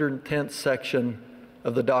the 110th section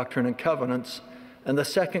of the Doctrine and Covenants, and the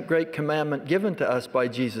second great commandment given to us by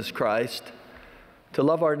Jesus Christ, to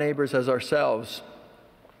love our neighbors as ourselves.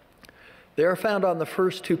 They are found on the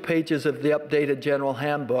first 2 pages of the updated General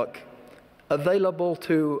Handbook, available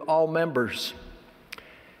to all members.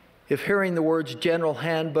 If hearing the words General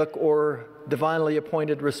Handbook or divinely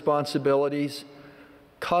appointed responsibilities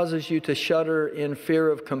causes you to shudder in fear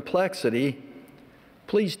of complexity,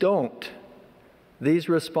 please don't. These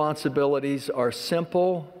responsibilities are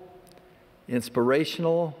simple,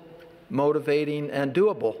 inspirational, motivating, and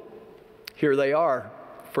doable. Here they are.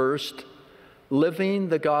 First, living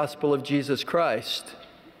the gospel of Jesus Christ.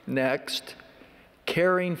 Next,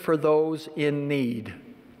 caring for those in need.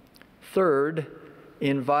 Third,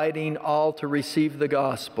 inviting all to receive the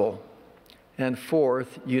gospel. And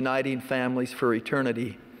fourth, uniting families for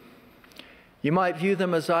eternity. You might view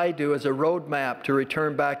them as I do, as a roadmap to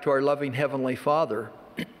return back to our loving Heavenly Father.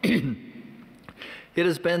 It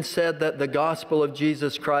has been said that the gospel of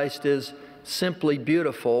Jesus Christ is simply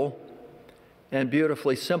beautiful and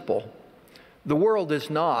beautifully simple. The world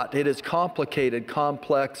is not. It is complicated,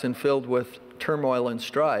 complex, and filled with turmoil and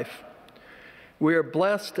strife. We are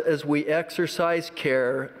blessed as we exercise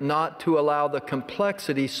care not to allow the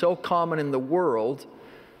complexity so common in the world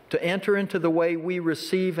to enter into the way we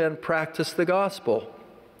receive and practice the gospel.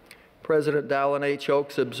 President Dallin H.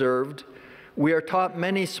 Oaks observed, "We are taught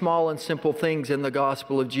many small and simple things in the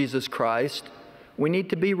gospel of Jesus Christ. We need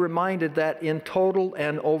to be reminded that in total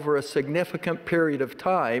and over a significant period of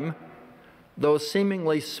time, those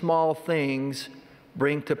seemingly small things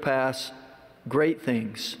bring to pass great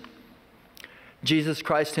things." Jesus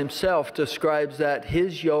Christ Himself describes that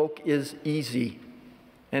His yoke is easy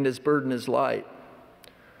and His burden is light.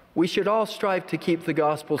 We should all strive to keep the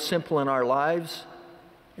gospel simple in our lives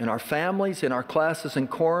in our families, in our classes and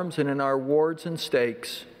quorums, and in our wards and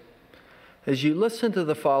stakes. As you listen to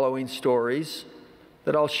the following stories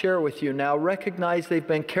that I'll share with you now, recognize they've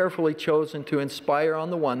been carefully chosen to inspire on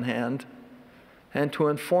the one hand and to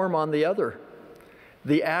inform on the other.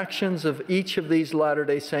 The actions of each of these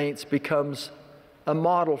Latter-day Saints becomes a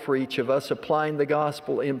model for each of us, applying the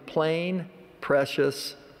gospel in plain,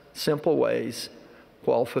 precious, simple ways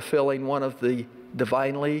while fulfilling one of the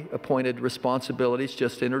divinely appointed responsibilities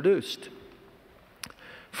just introduced.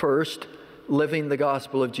 First, living the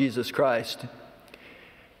gospel of Jesus Christ.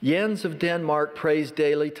 Jens of Denmark prays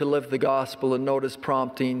daily to live the gospel and notice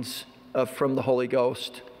promptings from the Holy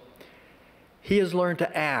Ghost. He has learned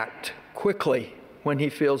to act quickly when he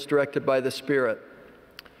feels directed by the Spirit.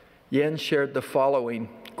 Jens shared the following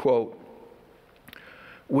quote,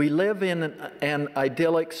 "We live in an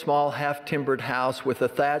idyllic small half-timbered house with a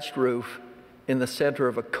thatched roof in the center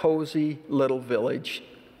of a cozy little village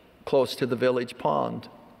close to the village pond.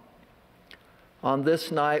 On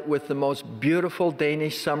this night, with the most beautiful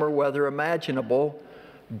Danish summer weather imaginable,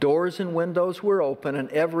 doors and windows were open and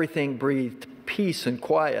everything breathed peace and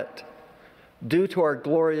quiet. Due to our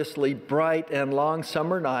gloriously bright and long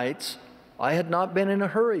summer nights, I had not been in a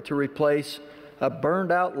hurry to replace a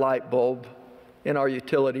burned-out light bulb in our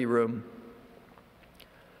utility room.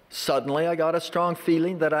 Suddenly, I got a strong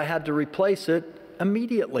feeling that I had to replace it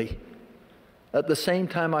immediately. At the same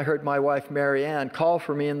time, I heard my wife, Mary Ann, call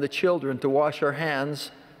for me and the children to wash our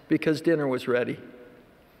hands because dinner was ready.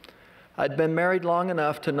 I'd been married long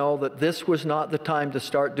enough to know that this was not the time to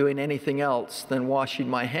start doing anything else than washing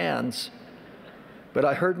my hands. But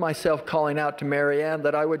I heard myself calling out to Mary Ann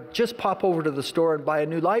that I would just pop over to the store and buy a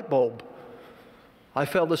new light bulb. I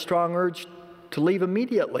felt a strong urge to leave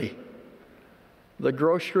immediately. The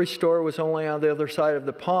grocery store was only on the other side of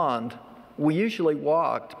the pond. We usually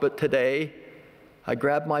walked, but today I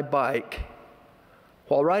grabbed my bike.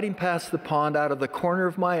 While riding past the pond, out of the corner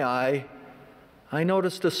of my eye, I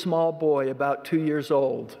noticed a small boy about 2 years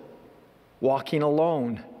old walking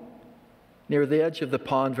alone near the edge of the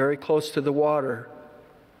pond, very close to the water.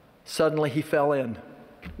 Suddenly he fell in.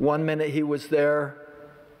 1 minute he was there,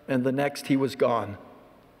 and the next he was gone.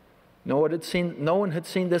 No one had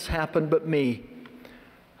seen this happen but me.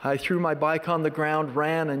 I threw my bike on the ground,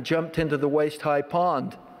 ran, and jumped into the waist-high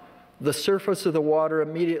pond. The surface of the water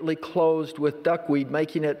immediately closed with duckweed,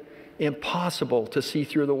 making it impossible to see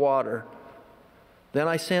through the water. Then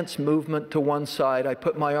I sensed movement to one side. I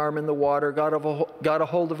put my arm in the water, got a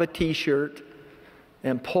hold of a T-shirt,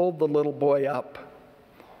 and pulled the little boy up.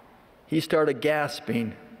 He started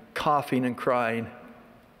gasping, coughing, and crying.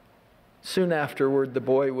 Soon afterward, the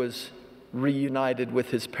boy was reunited with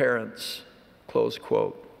his parents." Close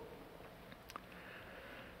quote.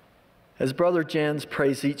 As Brother Jens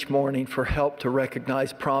prays each morning for help to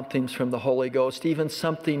recognize promptings from the Holy Ghost, even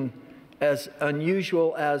something as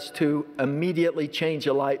unusual as to immediately change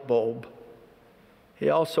a light bulb, he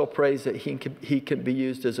also prays that he can be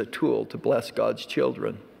used as a tool to bless God's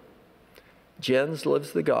children. Jens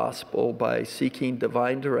lives the gospel by seeking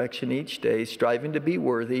divine direction each day, striving to be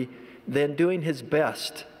worthy, then doing his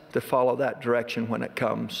best to follow that direction when it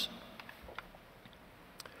comes.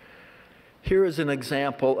 Here is an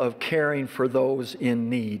example of caring for those in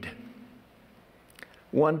need.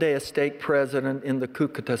 One day, a stake president in the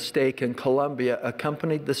Cucuta stake in Colombia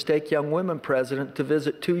accompanied the stake young women president to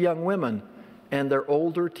visit 2 young women and their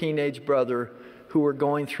older teenage brother who were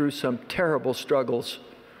going through some terrible struggles.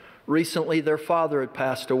 Recently, their father had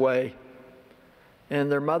passed away,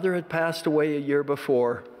 and their mother had passed away a year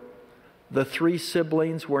before. The 3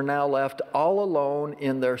 siblings were now left all alone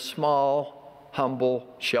in their small, humble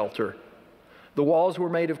shelter. The walls were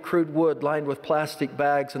made of crude wood lined with plastic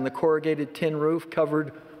bags, and the corrugated tin roof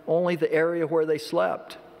covered only the area where they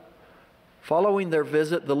slept. Following their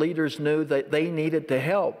visit, the leaders knew that they needed to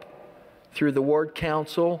help. Through the ward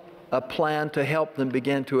council, a plan to help them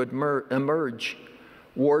began to emerge.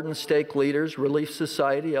 Ward and stake leaders, Relief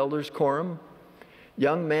Society, Elders Quorum,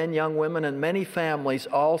 young men, young women, and many families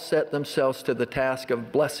all set themselves to the task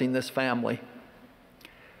of blessing this family.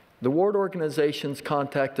 The ward organizations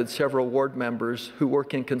contacted several ward members who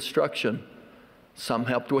work in construction. Some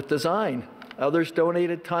helped with design, others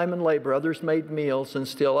donated time and labor, others made meals, and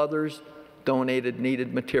still others donated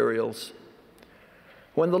needed materials.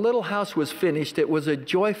 When the little house was finished, it was a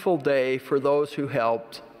joyful day for those who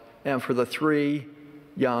helped and for the 3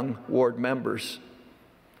 young ward members.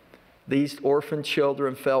 These orphan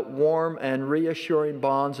children felt warm and reassuring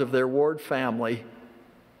bonds of their ward family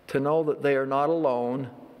to know that they are not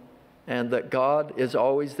alone and that God is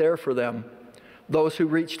always there for them. Those who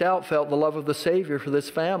reached out felt the love of the Savior for this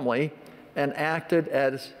family and acted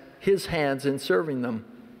as his hands in serving them.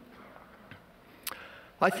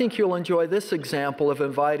 I think you'll enjoy this example of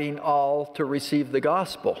inviting all to receive the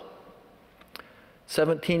gospel.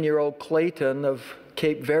 17-year-old Clayton of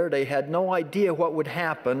Cape Verde had no idea what would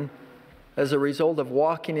happen as a result of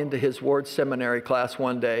walking into his ward seminary class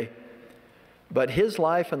one day. But his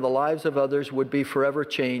life and the lives of others would be forever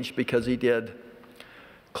changed because he did.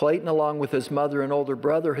 Clayton, along with his mother and older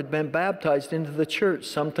brother, had been baptized into the church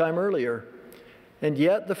sometime earlier, and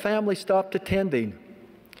yet the family stopped attending.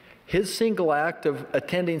 His single act of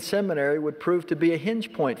attending seminary would prove to be a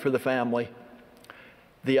hinge point for the family.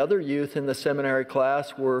 The other youth in the seminary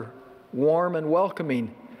class were warm and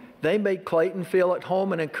welcoming. They made Clayton feel at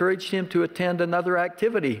home and encouraged him to attend another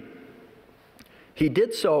activity. He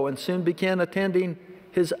did so and soon began attending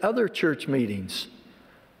his other church meetings.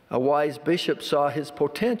 A wise bishop saw his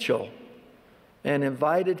potential and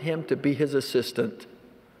invited him to be his assistant.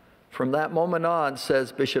 From that moment on,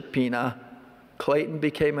 says Bishop Pina, Clayton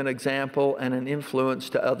became an example and an influence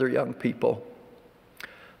to other young people.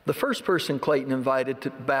 The first person Clayton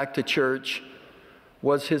invited back to church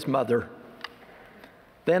was his mother,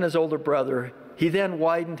 then his older brother. He then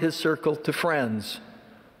widened his circle to friends.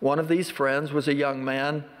 One of these friends was a young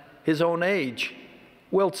man his own age,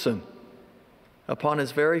 Wilson. Upon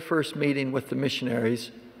his very first meeting with the missionaries,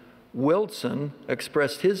 Wilson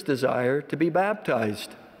expressed his desire to be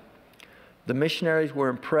baptized. The missionaries were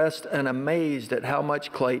impressed and amazed at how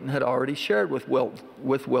much Clayton had already shared with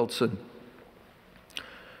Wilson.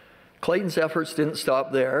 Clayton's efforts didn't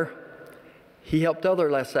stop there. He helped other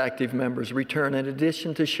less active members return in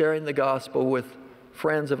addition to sharing the gospel with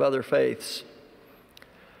friends of other faiths.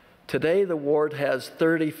 Today, the ward has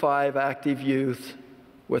 35 active youth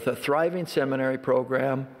with a thriving seminary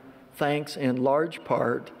program, thanks in large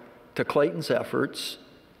part to Clayton's efforts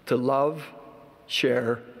to love,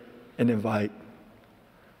 share, and invite.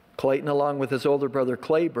 Clayton, along with his older brother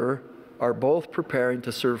Kleber, are both preparing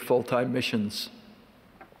to serve full-time missions.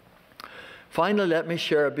 Finally, let me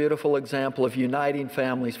share a beautiful example of uniting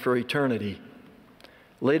families for eternity.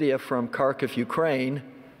 Lydia from Kharkiv, Ukraine,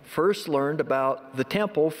 first learned about the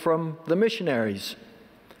temple from the missionaries.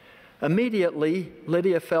 Immediately,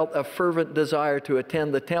 Lydia felt a fervent desire to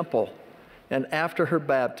attend the temple, and after her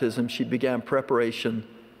baptism, she began preparation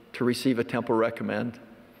to receive a temple recommend.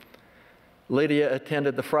 Lydia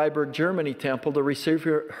attended the Freiburg, Germany temple to receive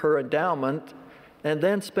her endowment, and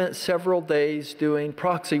then spent several days doing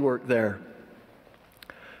proxy work there.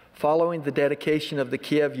 Following the dedication of the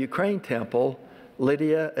Kiev, Ukraine temple,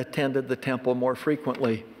 Lydia attended the temple more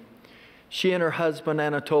frequently. She and her husband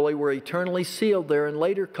Anatoly were eternally sealed there and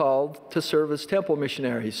later called to serve as temple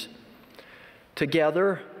missionaries.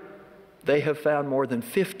 Together, they have found more than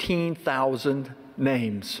 15,000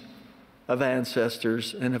 names of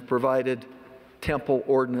ancestors and have provided temple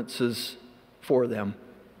ordinances for them.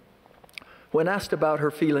 When asked about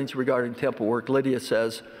her feelings regarding temple work, Lydia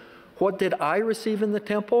says, "What did I receive in the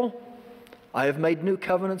temple? I have made new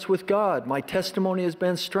covenants with God. My testimony has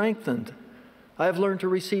been strengthened. I have learned to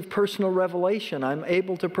receive personal revelation. I'm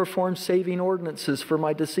able to perform saving ordinances for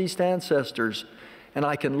my deceased ancestors, and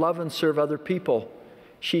I can love and serve other people."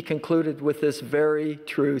 She concluded with this very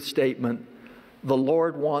true statement: "The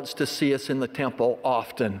Lord wants to see us in the temple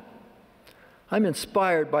often." I'm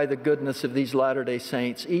inspired by the goodness of these Latter-day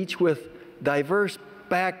Saints, each with diverse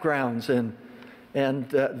backgrounds and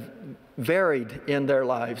varied in their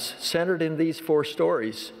lives, centered in these four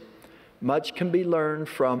stories. Much can be learned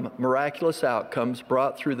from miraculous outcomes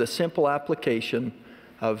brought through the simple application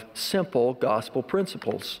of simple gospel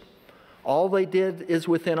principles. All they did is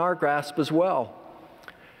within our grasp as well.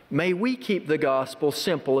 May we keep the gospel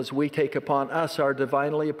simple as we take upon us our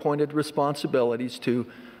divinely appointed responsibilities to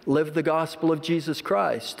live the gospel of Jesus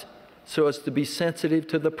Christ so as to be sensitive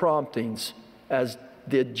to the promptings, as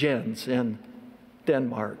did Jens in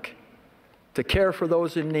Denmark. To care for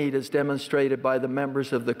those in need as demonstrated by the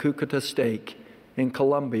members of the Cucuta stake in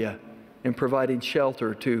Colombia in providing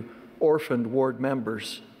shelter to orphaned ward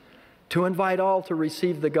members. To invite all to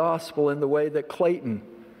receive the gospel in the way that Clayton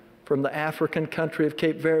from the African country of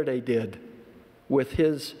Cape Verde did with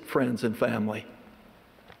his friends and family.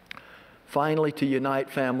 Finally, to unite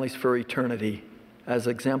families for eternity, as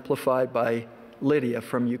exemplified by Lydia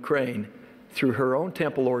from Ukraine through her own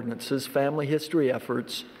temple ordinances, family history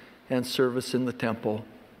efforts, and service in the temple.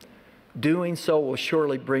 Doing so will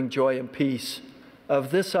surely bring joy and peace.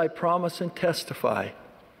 Of this I promise and testify,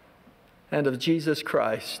 and of Jesus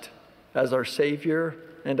Christ as our Savior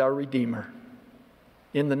and our Redeemer.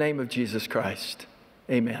 In the name of Jesus Christ,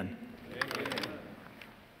 amen.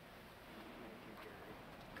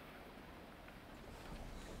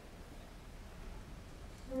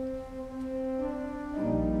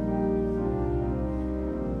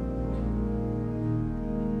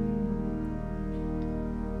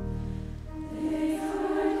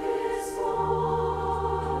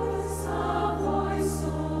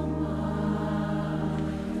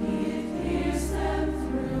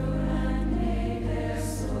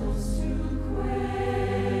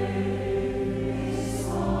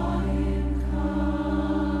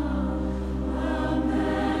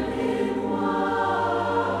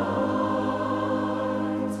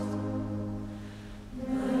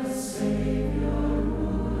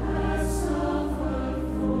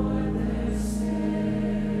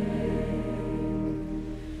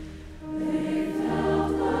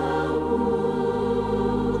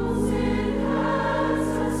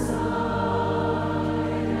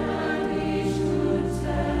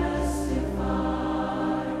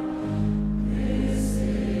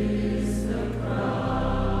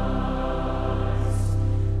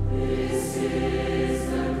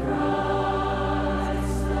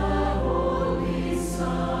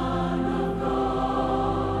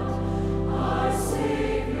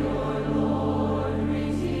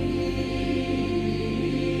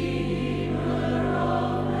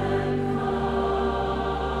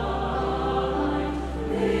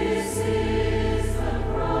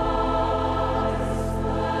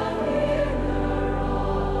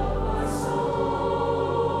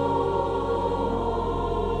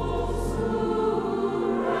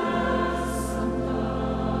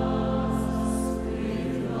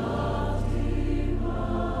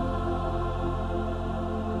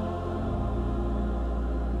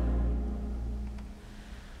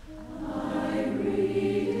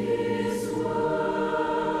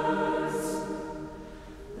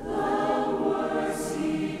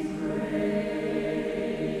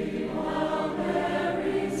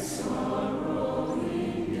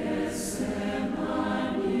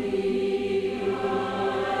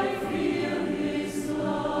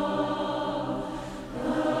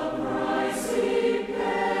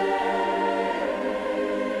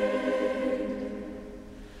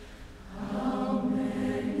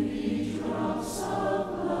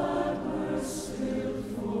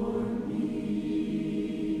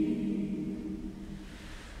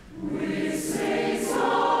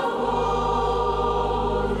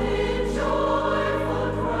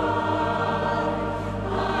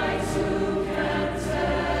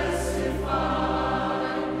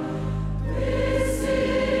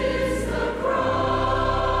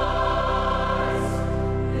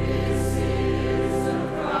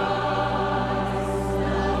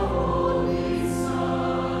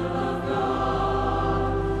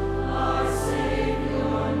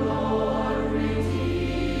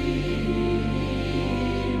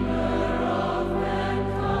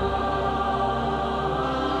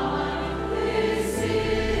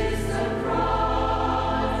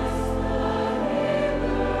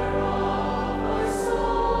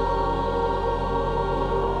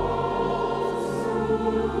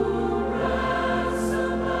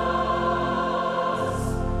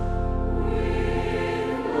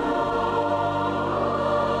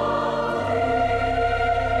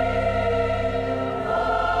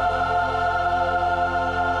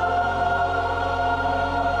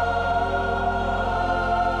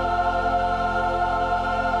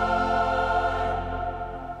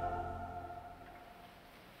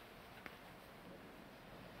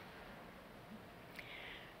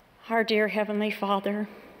 Our dear Heavenly Father,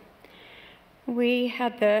 we,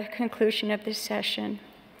 at the conclusion of this session,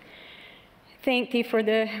 thank Thee for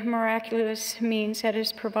the miraculous means that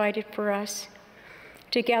is provided for us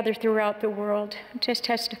to gather throughout the world to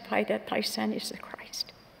testify that Thy Son is the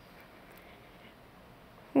Christ.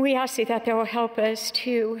 We ask Thee that Thou will help us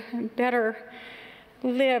to better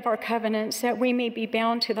live our covenants, that we may be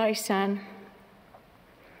bound to Thy Son.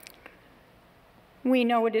 We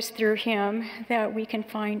know it is through Him that we can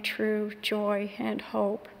find true joy and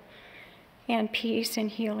hope and peace and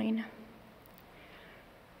healing.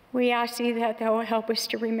 We ask Thee that Thou will help us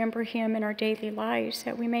to remember Him in our daily lives,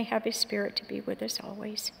 that we may have His Spirit to be with us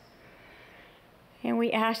always. And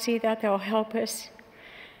we ask Thee that Thou will help us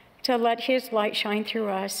to let His light shine through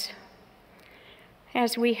us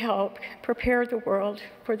as we help prepare the world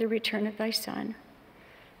for the return of Thy Son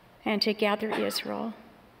and to gather Israel.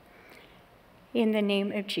 In the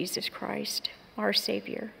name of Jesus Christ, our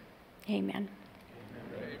Savior. Amen.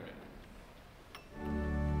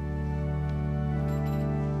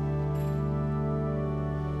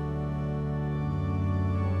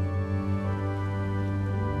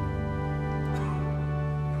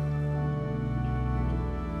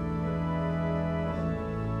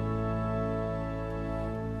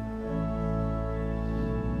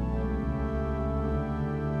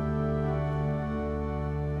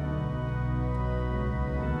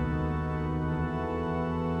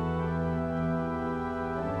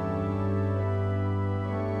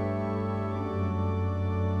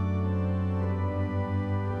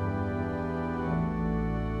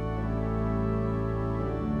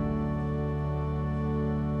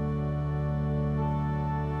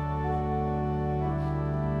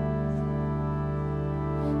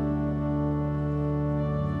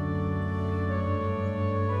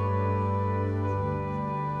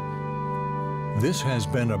 This has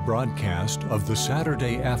been a broadcast of the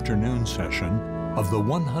Saturday afternoon session of the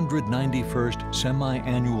 191st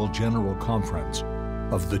Semi-Annual General Conference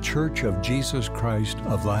of the Church of Jesus Christ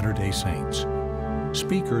of Latter-day Saints.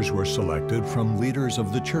 Speakers were selected from leaders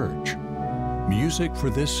of the church. Music for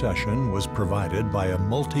this session was provided by a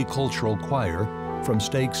multicultural choir from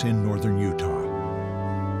stakes in northern Utah.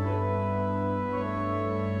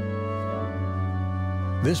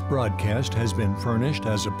 This broadcast has been furnished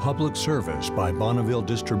as a public service by Bonneville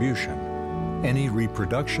Distribution. Any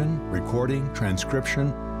reproduction, recording,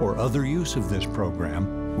 transcription, or other use of this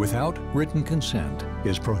program without written consent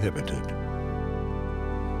is prohibited.